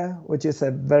Ushuaia, which is a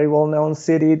very well-known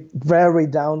city, very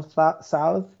down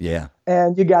south. Yeah.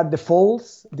 And you got the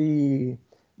falls, the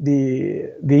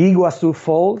Iguazu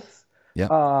Falls,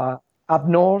 up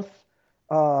north.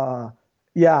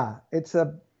 It's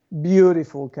a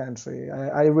beautiful country.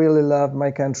 I really love my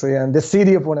country, and the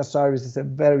city of Buenos Aires is a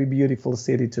very beautiful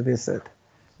city to visit.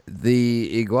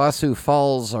 The Iguazu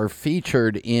Falls are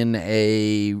featured in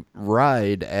a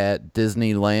ride at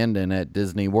Disneyland and at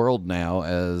Disney World now,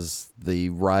 as the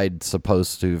ride's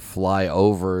supposed to fly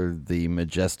over the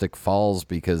majestic falls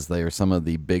because they are some of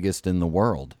the biggest in the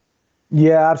world.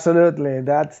 Yeah, absolutely.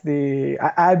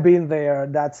 I've been there.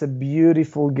 That's a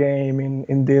beautiful game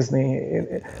in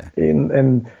Disney,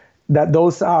 and that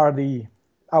those are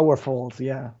our falls.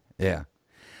 Yeah. Yeah.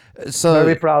 So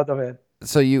very proud of it.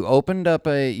 So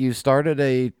you started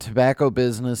a tobacco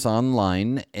business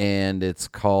online, and it's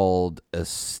called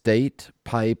Estate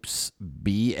Pipes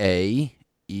BA.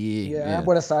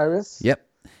 Buenos Aires. Yep.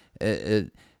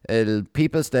 El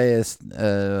Pipes de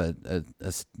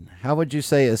how would you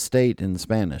say estate in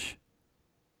Spanish?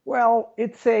 Well,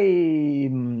 it's a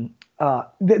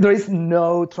there is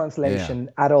no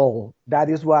translation at all. That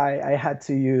is why I had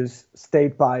to use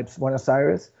State Pipes Buenos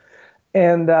Aires,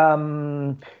 and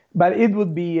but it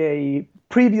would be a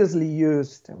previously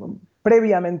used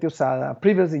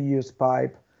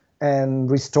pipe and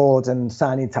restored and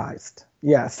sanitized.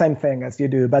 Yeah, same thing as you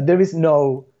do, but there is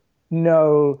no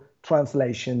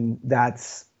translation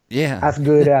that's as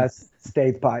good as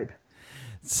State Pipe.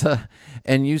 So,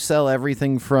 and you sell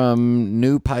everything from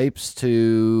new pipes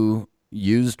to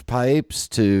used pipes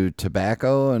to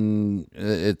tobacco, and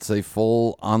it's a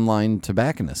full online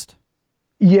tobacconist.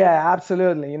 Yeah,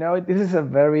 absolutely. This is a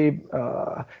very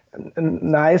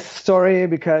nice story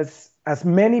because, as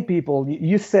many people,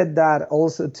 you said that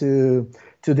also to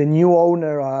the new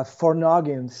owner of Fort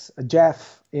Noggins,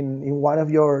 Jeff, in one of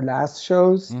your last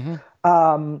shows.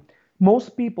 Mm-hmm.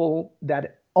 Most people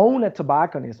that own a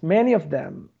tobacconist, many of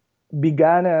them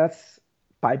began as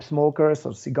pipe smokers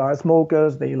or cigar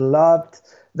smokers. They loved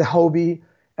the hobby,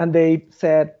 and they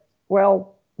said,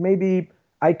 well, maybe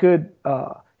I could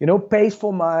pay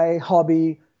for my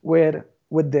hobby with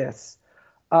this.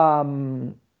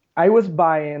 I was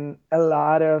buying a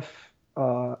lot of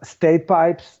State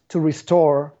Pipes to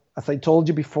restore, as I told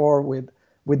you before, with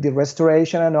the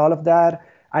restoration and all of that.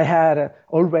 I had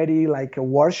already like a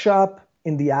workshop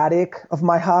in the attic of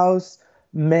my house,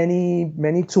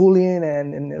 many tooling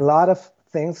and a lot of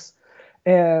things.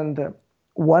 And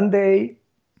one day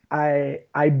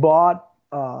I bought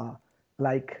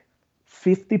like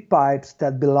 50 pipes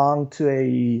that belonged to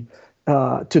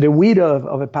the widow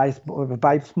of a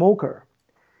pipe smoker,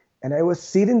 and I was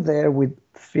sitting there with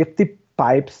 50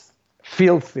 pipes,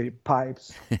 filthy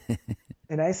pipes,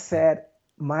 and I said,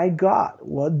 "My God,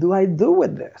 what do I do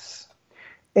with this?"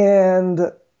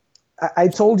 And I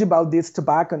told you about this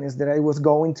tobacconist that I was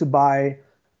going to buy.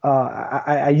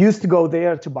 I used to go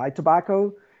there to buy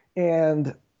tobacco,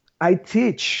 and I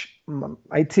teach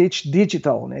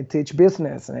digital, and I teach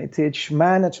business, and I teach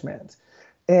management.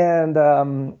 And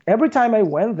every time I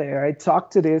went there, I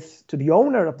talked to the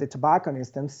owner of the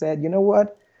tobacconist and said, you know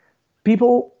what?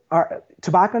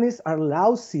 Tobacconists are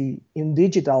lousy in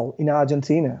digital in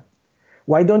Argentina.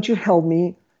 Why don't you help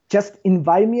me? Just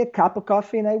invite me a cup of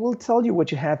coffee and I will tell you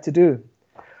what you have to do.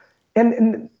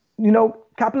 And a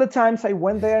couple of times I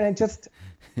went there and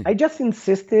I just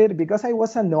insisted because I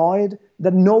was annoyed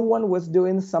that no one was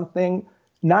doing something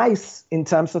nice in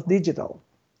terms of digital.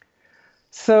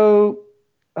 So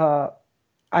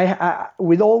I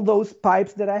with all those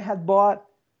pipes that I had bought,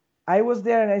 I was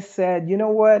there and I said, you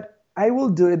know what? I will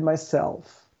do it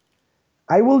myself.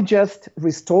 I will just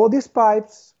restore these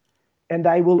pipes and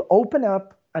I will open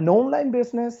up an online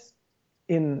business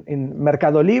in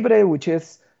Mercado Libre, which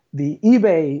is the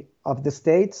eBay of the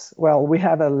States. Well, we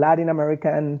have a Latin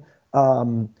American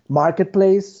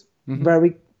marketplace,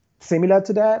 very similar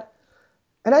to that.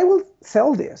 And I will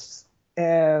sell this.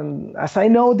 And as I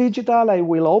know digital, I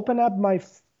will open up my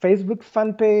Facebook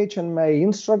fan page and my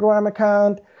Instagram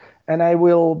account, and I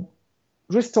will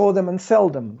restore them and sell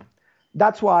them.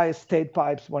 That's why State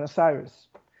Pipes Buenos Aires.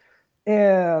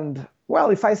 And well,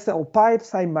 if I sell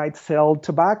pipes, I might sell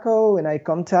tobacco, and I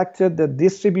contacted the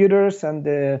distributors and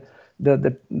the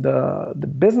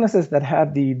businesses that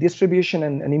have the distribution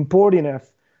and importing of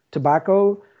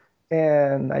tobacco,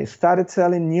 and I started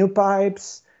selling new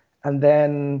pipes, and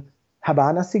then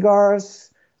Havana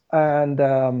cigars, and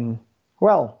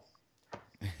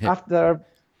after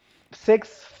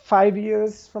 5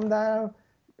 years from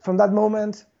that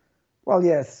moment, well,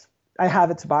 yes, I have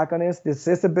a tobacconist. This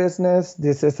is a business.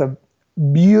 This is a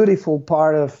beautiful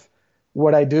part of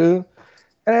what I do.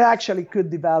 And I actually could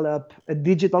develop a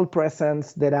digital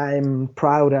presence that I'm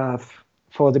proud of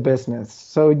for the business.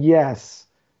 So yes,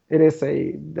 that's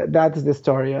the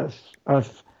story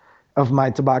of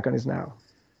my tobacconist now.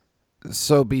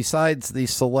 So besides the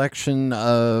selection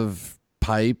of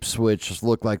pipes, which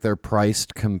look like they're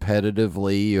priced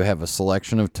competitively. You have a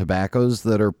selection of tobaccos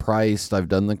that are priced. I've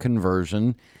done the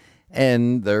conversion,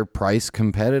 and they're priced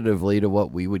competitively to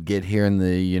what we would get here in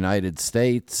the United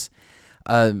States.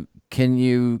 Can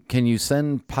you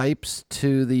send pipes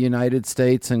to the United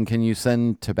States, and can you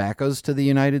send tobaccos to the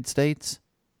United States?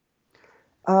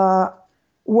 I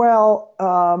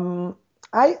would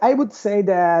say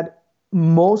that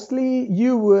mostly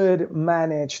you would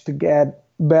manage to get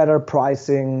better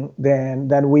pricing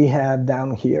than we have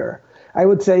down here. I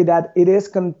would say that it is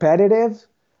competitive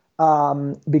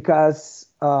because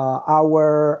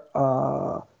our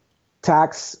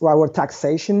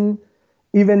taxation,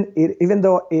 even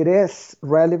though it is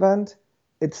relevant,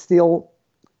 it's still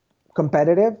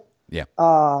competitive. Yeah.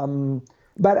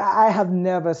 But I have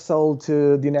never sold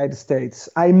to the United States.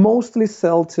 I mostly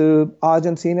sell to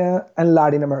Argentina and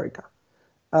Latin America.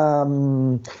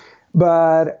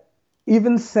 But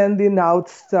even sending out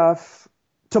stuff,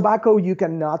 tobacco you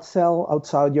cannot sell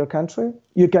outside your country.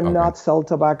 You cannot sell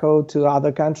tobacco to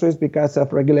other countries because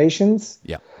of regulations.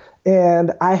 Yeah.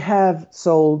 And I have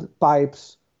sold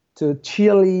pipes to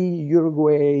Chile,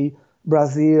 Uruguay,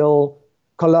 Brazil,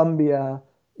 Colombia.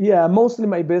 Yeah, mostly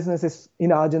my business is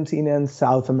in Argentina and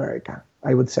South America,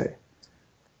 I would say.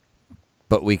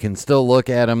 But we can still look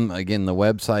at them. Again, the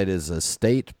website is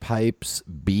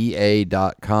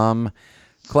estatepipesba.com.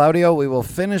 Claudio, we will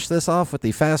finish this off with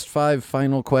the fast 5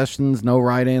 final questions. No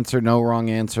right answer, no wrong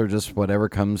answer, just whatever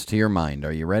comes to your mind.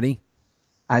 Are you ready?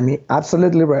 I'm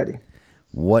absolutely ready.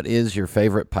 What is your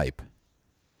favorite pipe?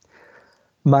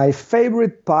 My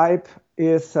favorite pipe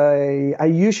is I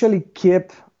usually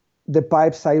keep the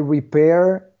pipes I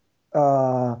repair,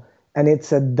 and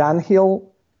it's a Dunhill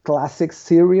Classic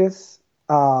Series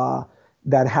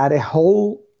that had a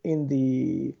hole in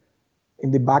the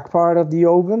back part of the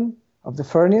oven, of the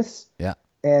furnace. Yeah.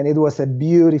 And it was a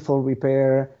beautiful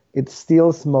repair. It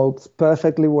still smokes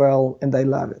perfectly well, and I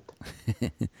love it.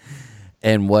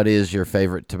 And what is your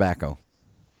favorite tobacco?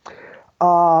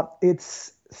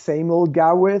 It's same old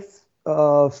Gawith,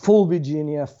 Full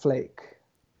Virginia Flake.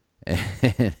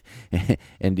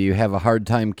 And do you have a hard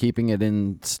time keeping it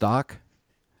in stock?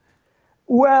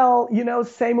 Well,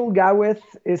 same old Gawith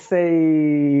is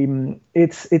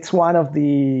it's one of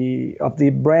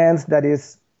the brands that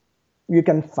is, you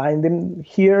can find them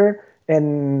here,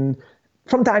 and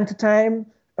from time to time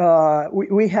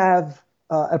we have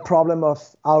a problem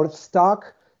of out of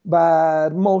stock, but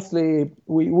mostly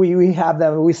we have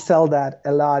them. We sell that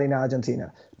a lot in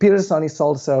Argentina. Peterson is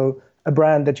also a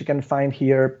brand that you can find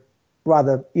here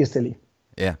rather easily.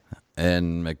 Yeah,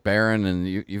 and McBaron, and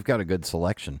you've got a good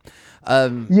selection.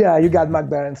 Yeah, you got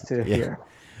McBaron's too here.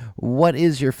 What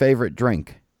is your favorite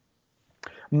drink?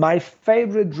 My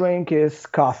favorite drink is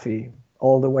coffee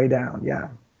all the way down, yeah.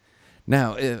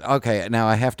 Now, now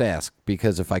I have to ask,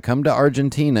 because if I come to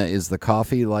Argentina, is the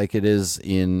coffee like it is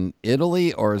in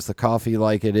Italy, or is the coffee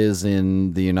like it is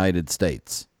in the United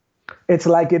States? It's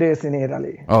like it is in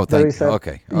Italy. Oh, thank you.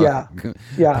 Okay. Yeah,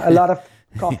 yeah, a lot of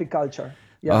coffee culture.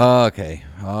 Yeah. Okay.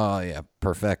 Oh, yeah,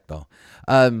 perfecto.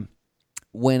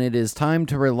 When it is time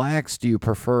to relax, do you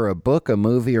prefer a book, a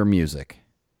movie, or music?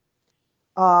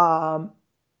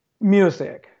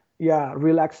 Music. Yeah,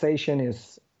 relaxation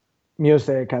is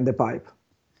music and the pipe.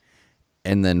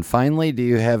 And then finally, do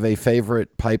you have a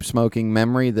favorite pipe smoking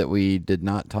memory that we did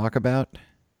not talk about?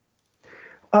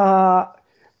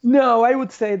 No, I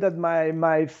would say that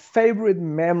my favorite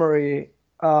memory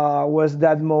was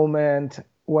that moment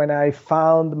when I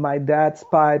found my dad's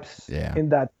pipes in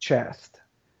that chest.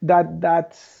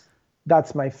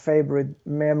 That's my favorite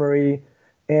memory.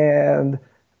 And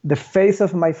the face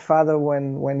of my father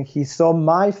when he saw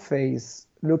my face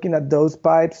looking at those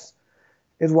pipes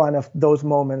is one of those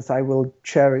moments I will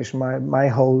cherish my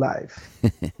whole life.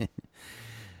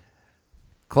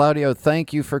 Claudio,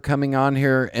 thank you for coming on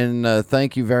here, and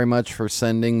thank you very much for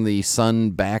sending the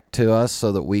sun back to us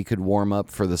so that we could warm up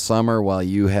for the summer while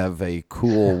you have a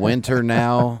cool winter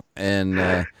now.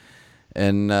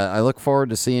 And I look forward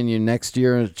to seeing you next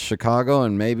year in Chicago,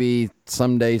 and maybe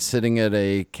someday sitting at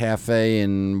a cafe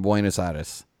in Buenos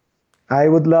Aires. I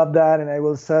would love that, and I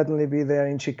will certainly be there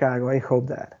in Chicago. I hope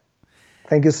that.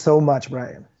 Thank you so much,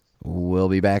 Brian. We'll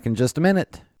be back in just a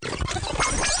minute.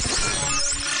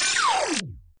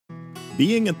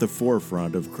 Being at the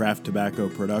forefront of craft tobacco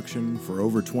production for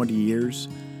over 20 years,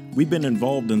 we've been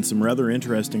involved in some rather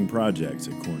interesting projects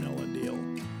at Cornell & Deal.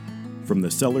 From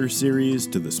the Cellar Series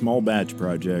to the Small Batch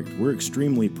Project, we're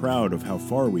extremely proud of how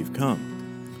far we've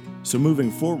come. So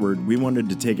moving forward, we wanted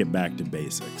to take it back to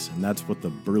basics, and that's what the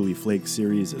Burley Flake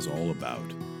series is all about.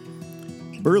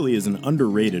 Burley is an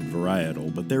underrated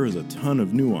varietal, but there is a ton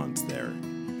of nuance there.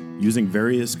 Using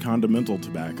various condimental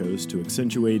tobaccos to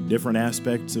accentuate different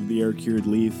aspects of the air-cured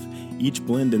leaf, each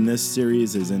blend in this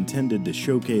series is intended to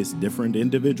showcase different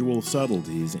individual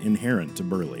subtleties inherent to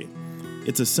Burley.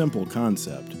 It's a simple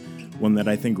concept, one that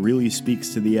I think really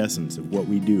speaks to the essence of what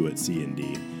we do at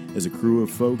C&D as a crew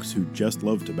of folks who just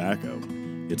love tobacco.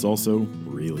 It's also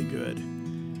really good.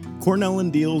 Cornell &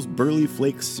 Deal's Burley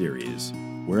Flakes series,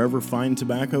 wherever fine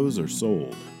tobaccos are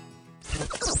sold.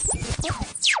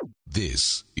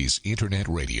 This is Internet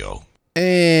Radio.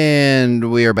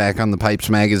 And we are back on the Pipes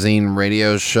Magazine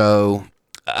radio show.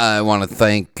 I want to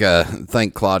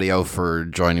thank Claudio for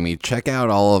joining me. Check out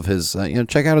all of his,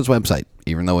 check out his website,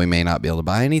 even though we may not be able to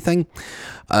buy anything.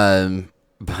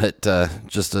 But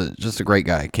just a great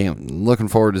guy. Looking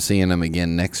forward to seeing him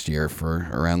again next year for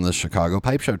around the Chicago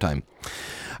Pipe Show time.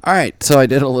 All right, so I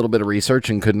did a little bit of research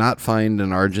and could not find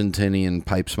an Argentinian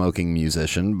pipe-smoking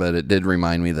musician, but it did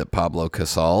remind me that Pablo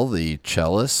Casal, the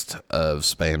cellist of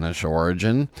Spanish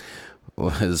origin,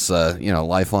 was,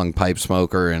 lifelong pipe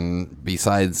smoker, and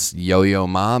besides Yo-Yo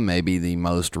Ma, maybe the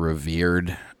most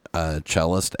revered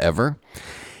cellist ever.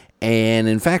 And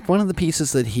in fact, one of the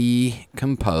pieces that he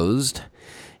composed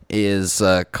is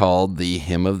called the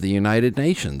Hymn of the United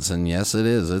Nations. And yes, it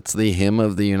is. It's the Hymn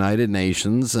of the United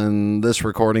Nations. And this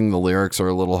recording, the lyrics are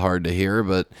a little hard to hear,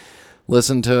 but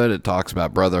listen to it. It talks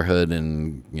about brotherhood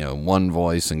and, one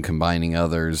voice and combining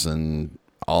others and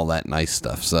all that nice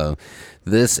stuff. So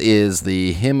this is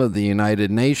the Hymn of the United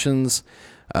Nations,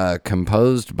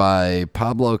 composed by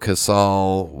Pablo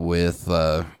Casal with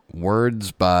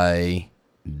words by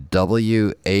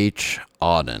W.H.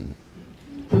 Auden.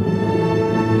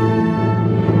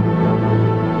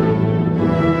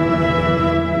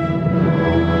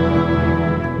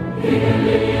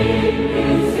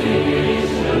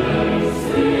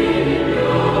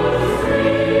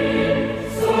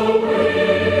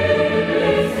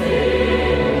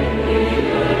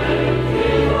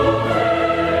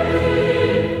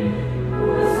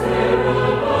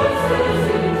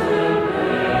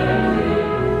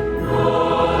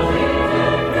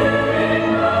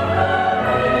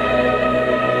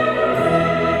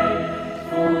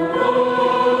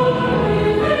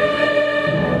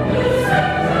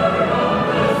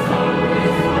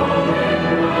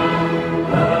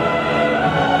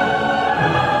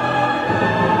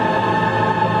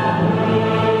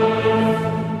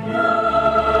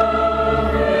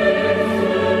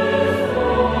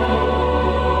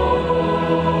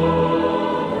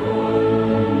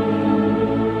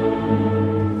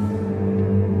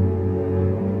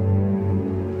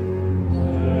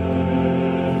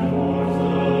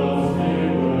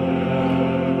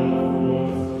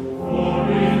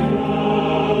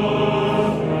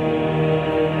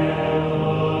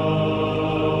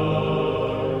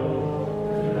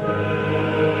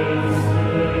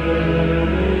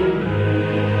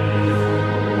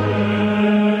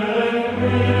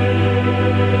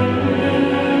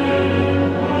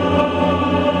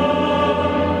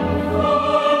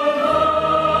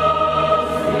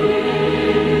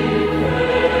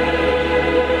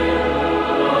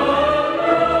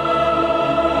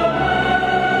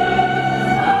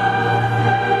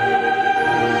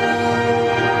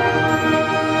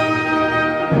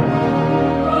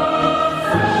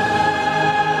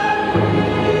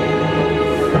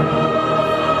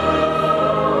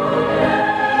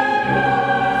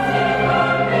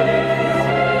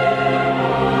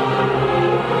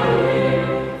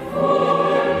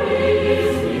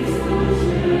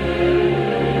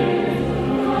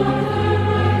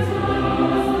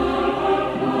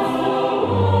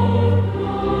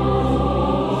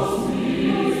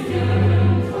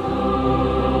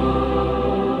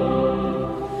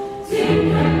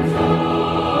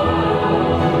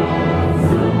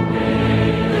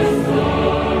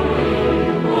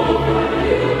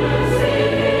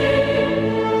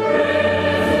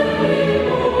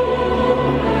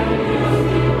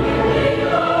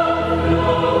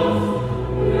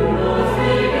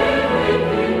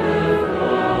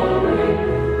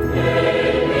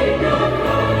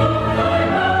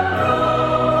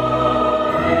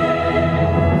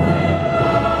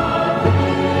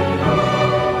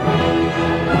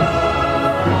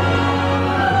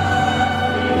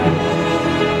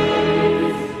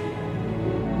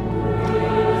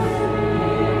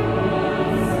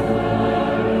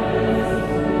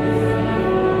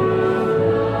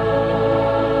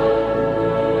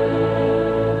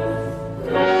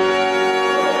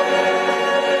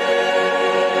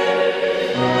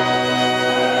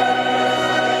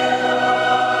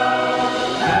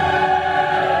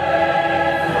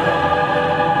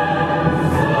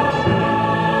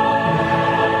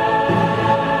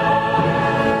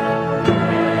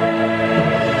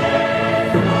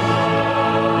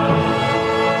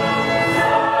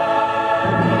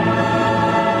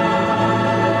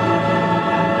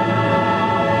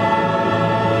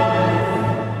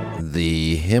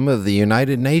 Hymn of the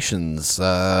United Nations,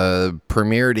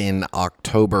 premiered in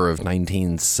October of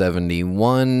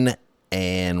 1971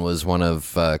 and was one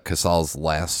of Casals'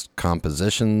 last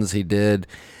compositions he did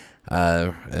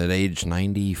at age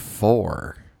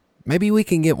 94. Maybe we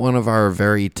can get one of our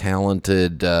very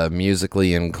talented,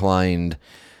 musically inclined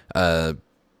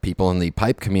people in the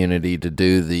pipe community to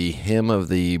do the Hymn of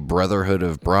the Brotherhood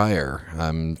of Briar.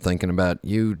 I'm thinking about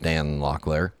you, Dan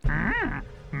Locklear.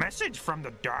 Message from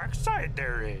the dark side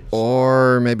there is.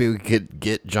 Or maybe we could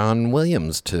get John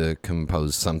Williams to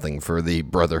compose something for the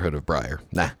Brotherhood of Briar.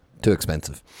 Nah, too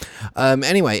expensive.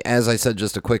 Anyway, as I said,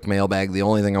 just a quick mailbag. The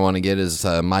only thing I want to get is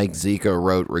Mike Zico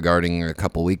wrote regarding a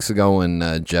couple weeks ago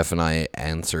when Jeff and I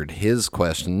answered his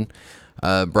question.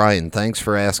 Brian, thanks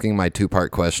for asking my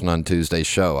two-part question on Tuesday's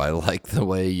show. I like the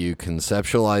way you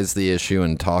conceptualized the issue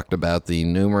and talked about the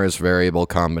numerous variable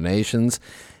combinations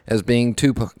as being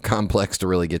too complex to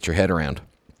really get your head around.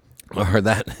 Or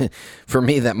that, for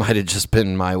me, that might have just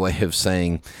been my way of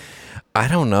saying, I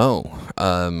don't know,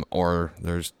 or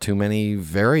there's too many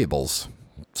variables.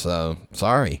 So,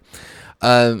 sorry.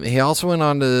 He also went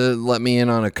on to let me in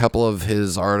on a couple of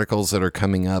his articles that are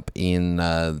coming up in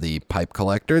the Pipe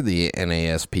Collector, the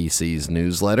NASPC's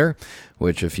newsletter,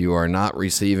 which if you are not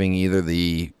receiving either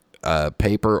the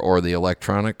paper or the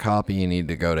electronic copy, you need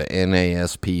to go to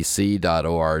naspc.org.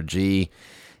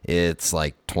 It's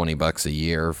like $20 a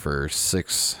year for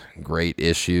 6 great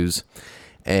issues.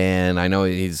 And I know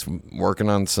he's working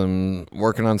on some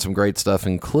great stuff,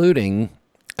 including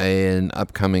an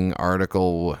upcoming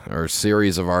article or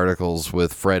series of articles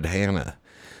with Fred Hanna.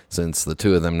 Since the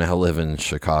two of them now live in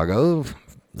Chicago,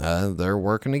 they're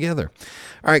working together.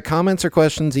 All right, comments or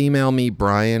questions, email me,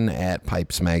 Brian at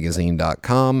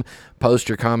PipesMagazine.com. Post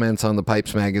your comments on the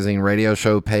Pipes Magazine radio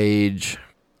show page.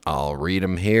 I'll read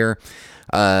them here.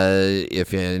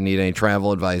 If you need any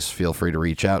travel advice, feel free to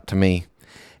reach out to me.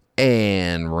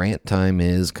 And rant time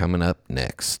is coming up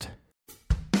next.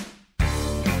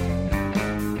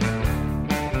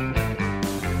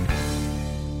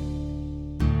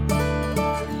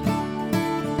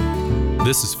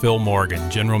 This is Phil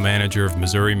Morgan, General Manager of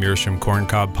Missouri Meerschaum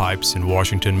Corncob Pipes in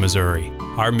Washington, Missouri.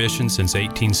 Our mission since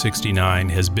 1869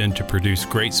 has been to produce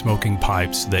great smoking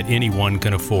pipes that anyone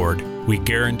can afford. We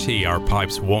guarantee our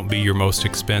pipes won't be your most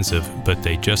expensive, but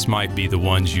they just might be the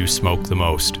ones you smoke the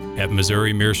most. At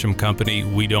Missouri Meerschaum Company,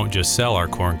 we don't just sell our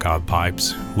corncob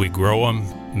pipes, we grow them,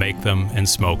 make them, and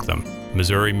smoke them.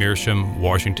 Missouri Meerschaum,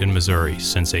 Washington, Missouri,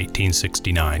 since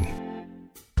 1869.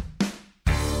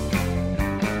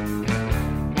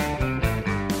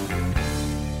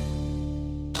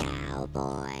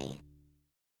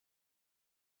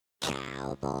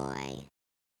 Cowboy.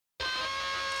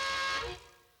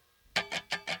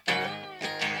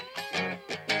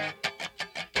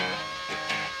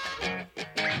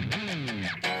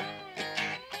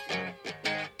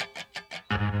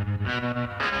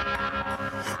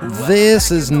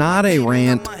 This is not a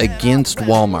rant against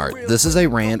Walmart. This is a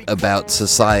rant about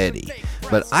society.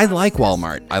 But I like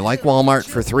Walmart. I like Walmart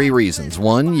for 3 reasons.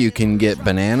 1, you can get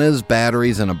bananas,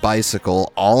 batteries, and a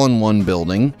bicycle all in one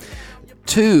building.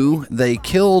 2, they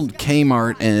killed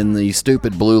Kmart and the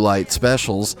stupid blue light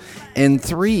specials. And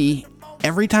 3,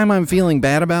 every time I'm feeling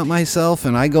bad about myself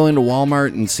and I go into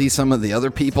Walmart and see some of the other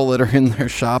people that are in there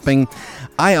shopping,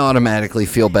 I automatically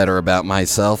feel better about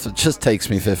myself. It just takes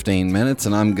me 15 minutes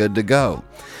and I'm good to go.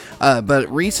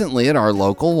 But recently at our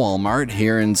local Walmart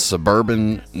here in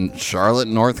suburban Charlotte,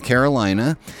 North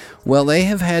Carolina, well, they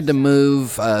have had to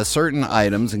move certain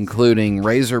items, including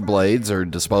razor blades or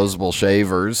disposable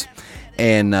shavers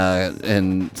and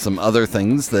some other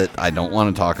things that I don't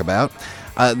want to talk about.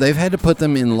 They've had to put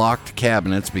them in locked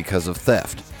cabinets because of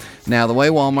theft. Now, the way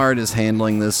Walmart is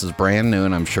handling this is brand new,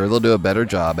 and I'm sure they'll do a better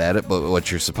job at it, but what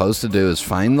you're supposed to do is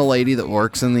find the lady that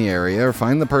works in the area or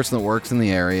find the person that works in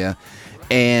the area,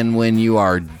 and when you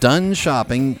are done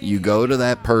shopping, you go to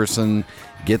that person,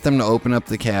 get them to open up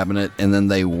the cabinet, and then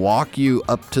they walk you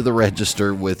up to the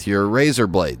register with your razor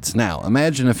blades. Now,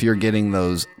 imagine if you're getting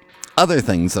those other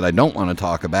things that I don't want to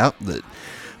talk about that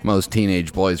most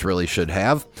teenage boys really should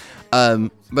have.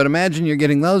 But imagine you're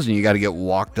getting those and you got to get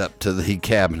walked up to the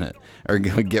cabinet or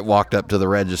get walked up to the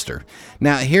register.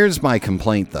 Now, here's my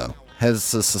complaint, though.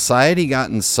 Has the society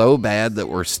gotten so bad that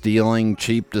we're stealing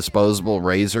cheap disposable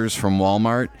razors from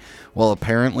Walmart? Well,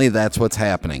 apparently that's what's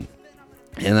happening.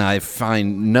 And I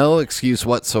find no excuse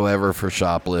whatsoever for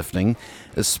shoplifting,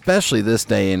 especially this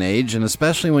day and age, and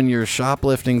especially when you're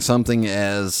shoplifting something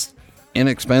as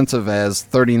inexpensive as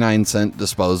 39-cent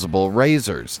disposable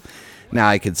razors. Now,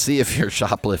 I could see if you're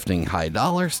shoplifting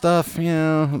high-dollar stuff,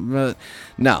 but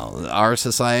no, our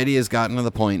society has gotten to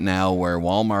the point now where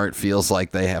Walmart feels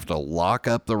like they have to lock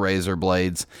up the razor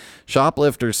blades.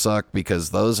 Shoplifters suck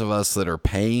because those of us that are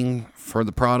paying for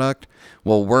the product,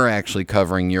 well, we're actually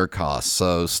covering your costs,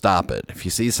 so stop it. If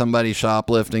you see somebody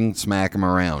shoplifting, smack them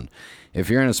around. If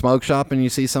you're in a smoke shop and you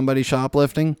see somebody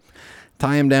shoplifting,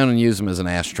 tie them down and use them as an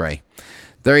ashtray.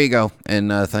 There you go,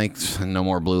 and thanks, no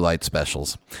more blue light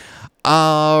specials.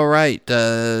 All right,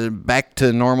 back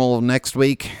to normal next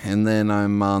week, and then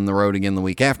I'm on the road again the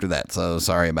week after that, so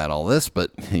sorry about all this, but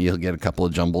you'll get a couple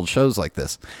of jumbled shows like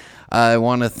this. I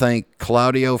want to thank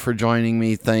Claudio for joining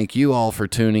me. Thank you all for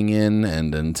tuning in,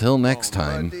 and until next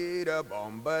time. Happy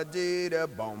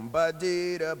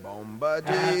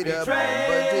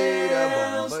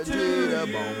trails until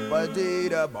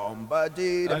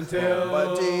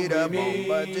we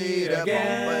meet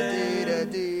again.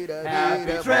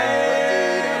 Happy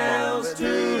trails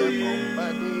to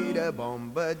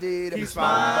keep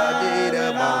smiling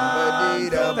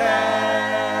until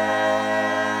then.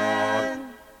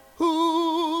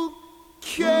 Who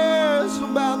cares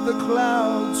about the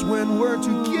clouds when we're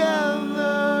together?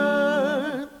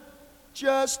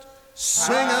 Just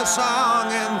sing a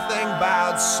song and think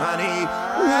about sunny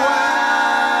weather.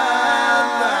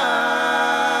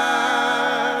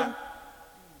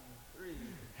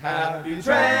 Happy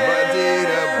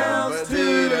trails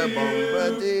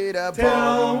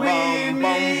till we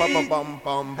meet again.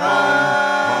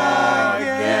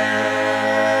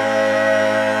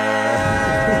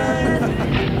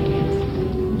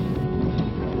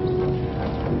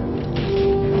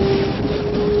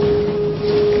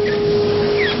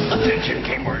 Attention,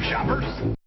 Kmart shoppers.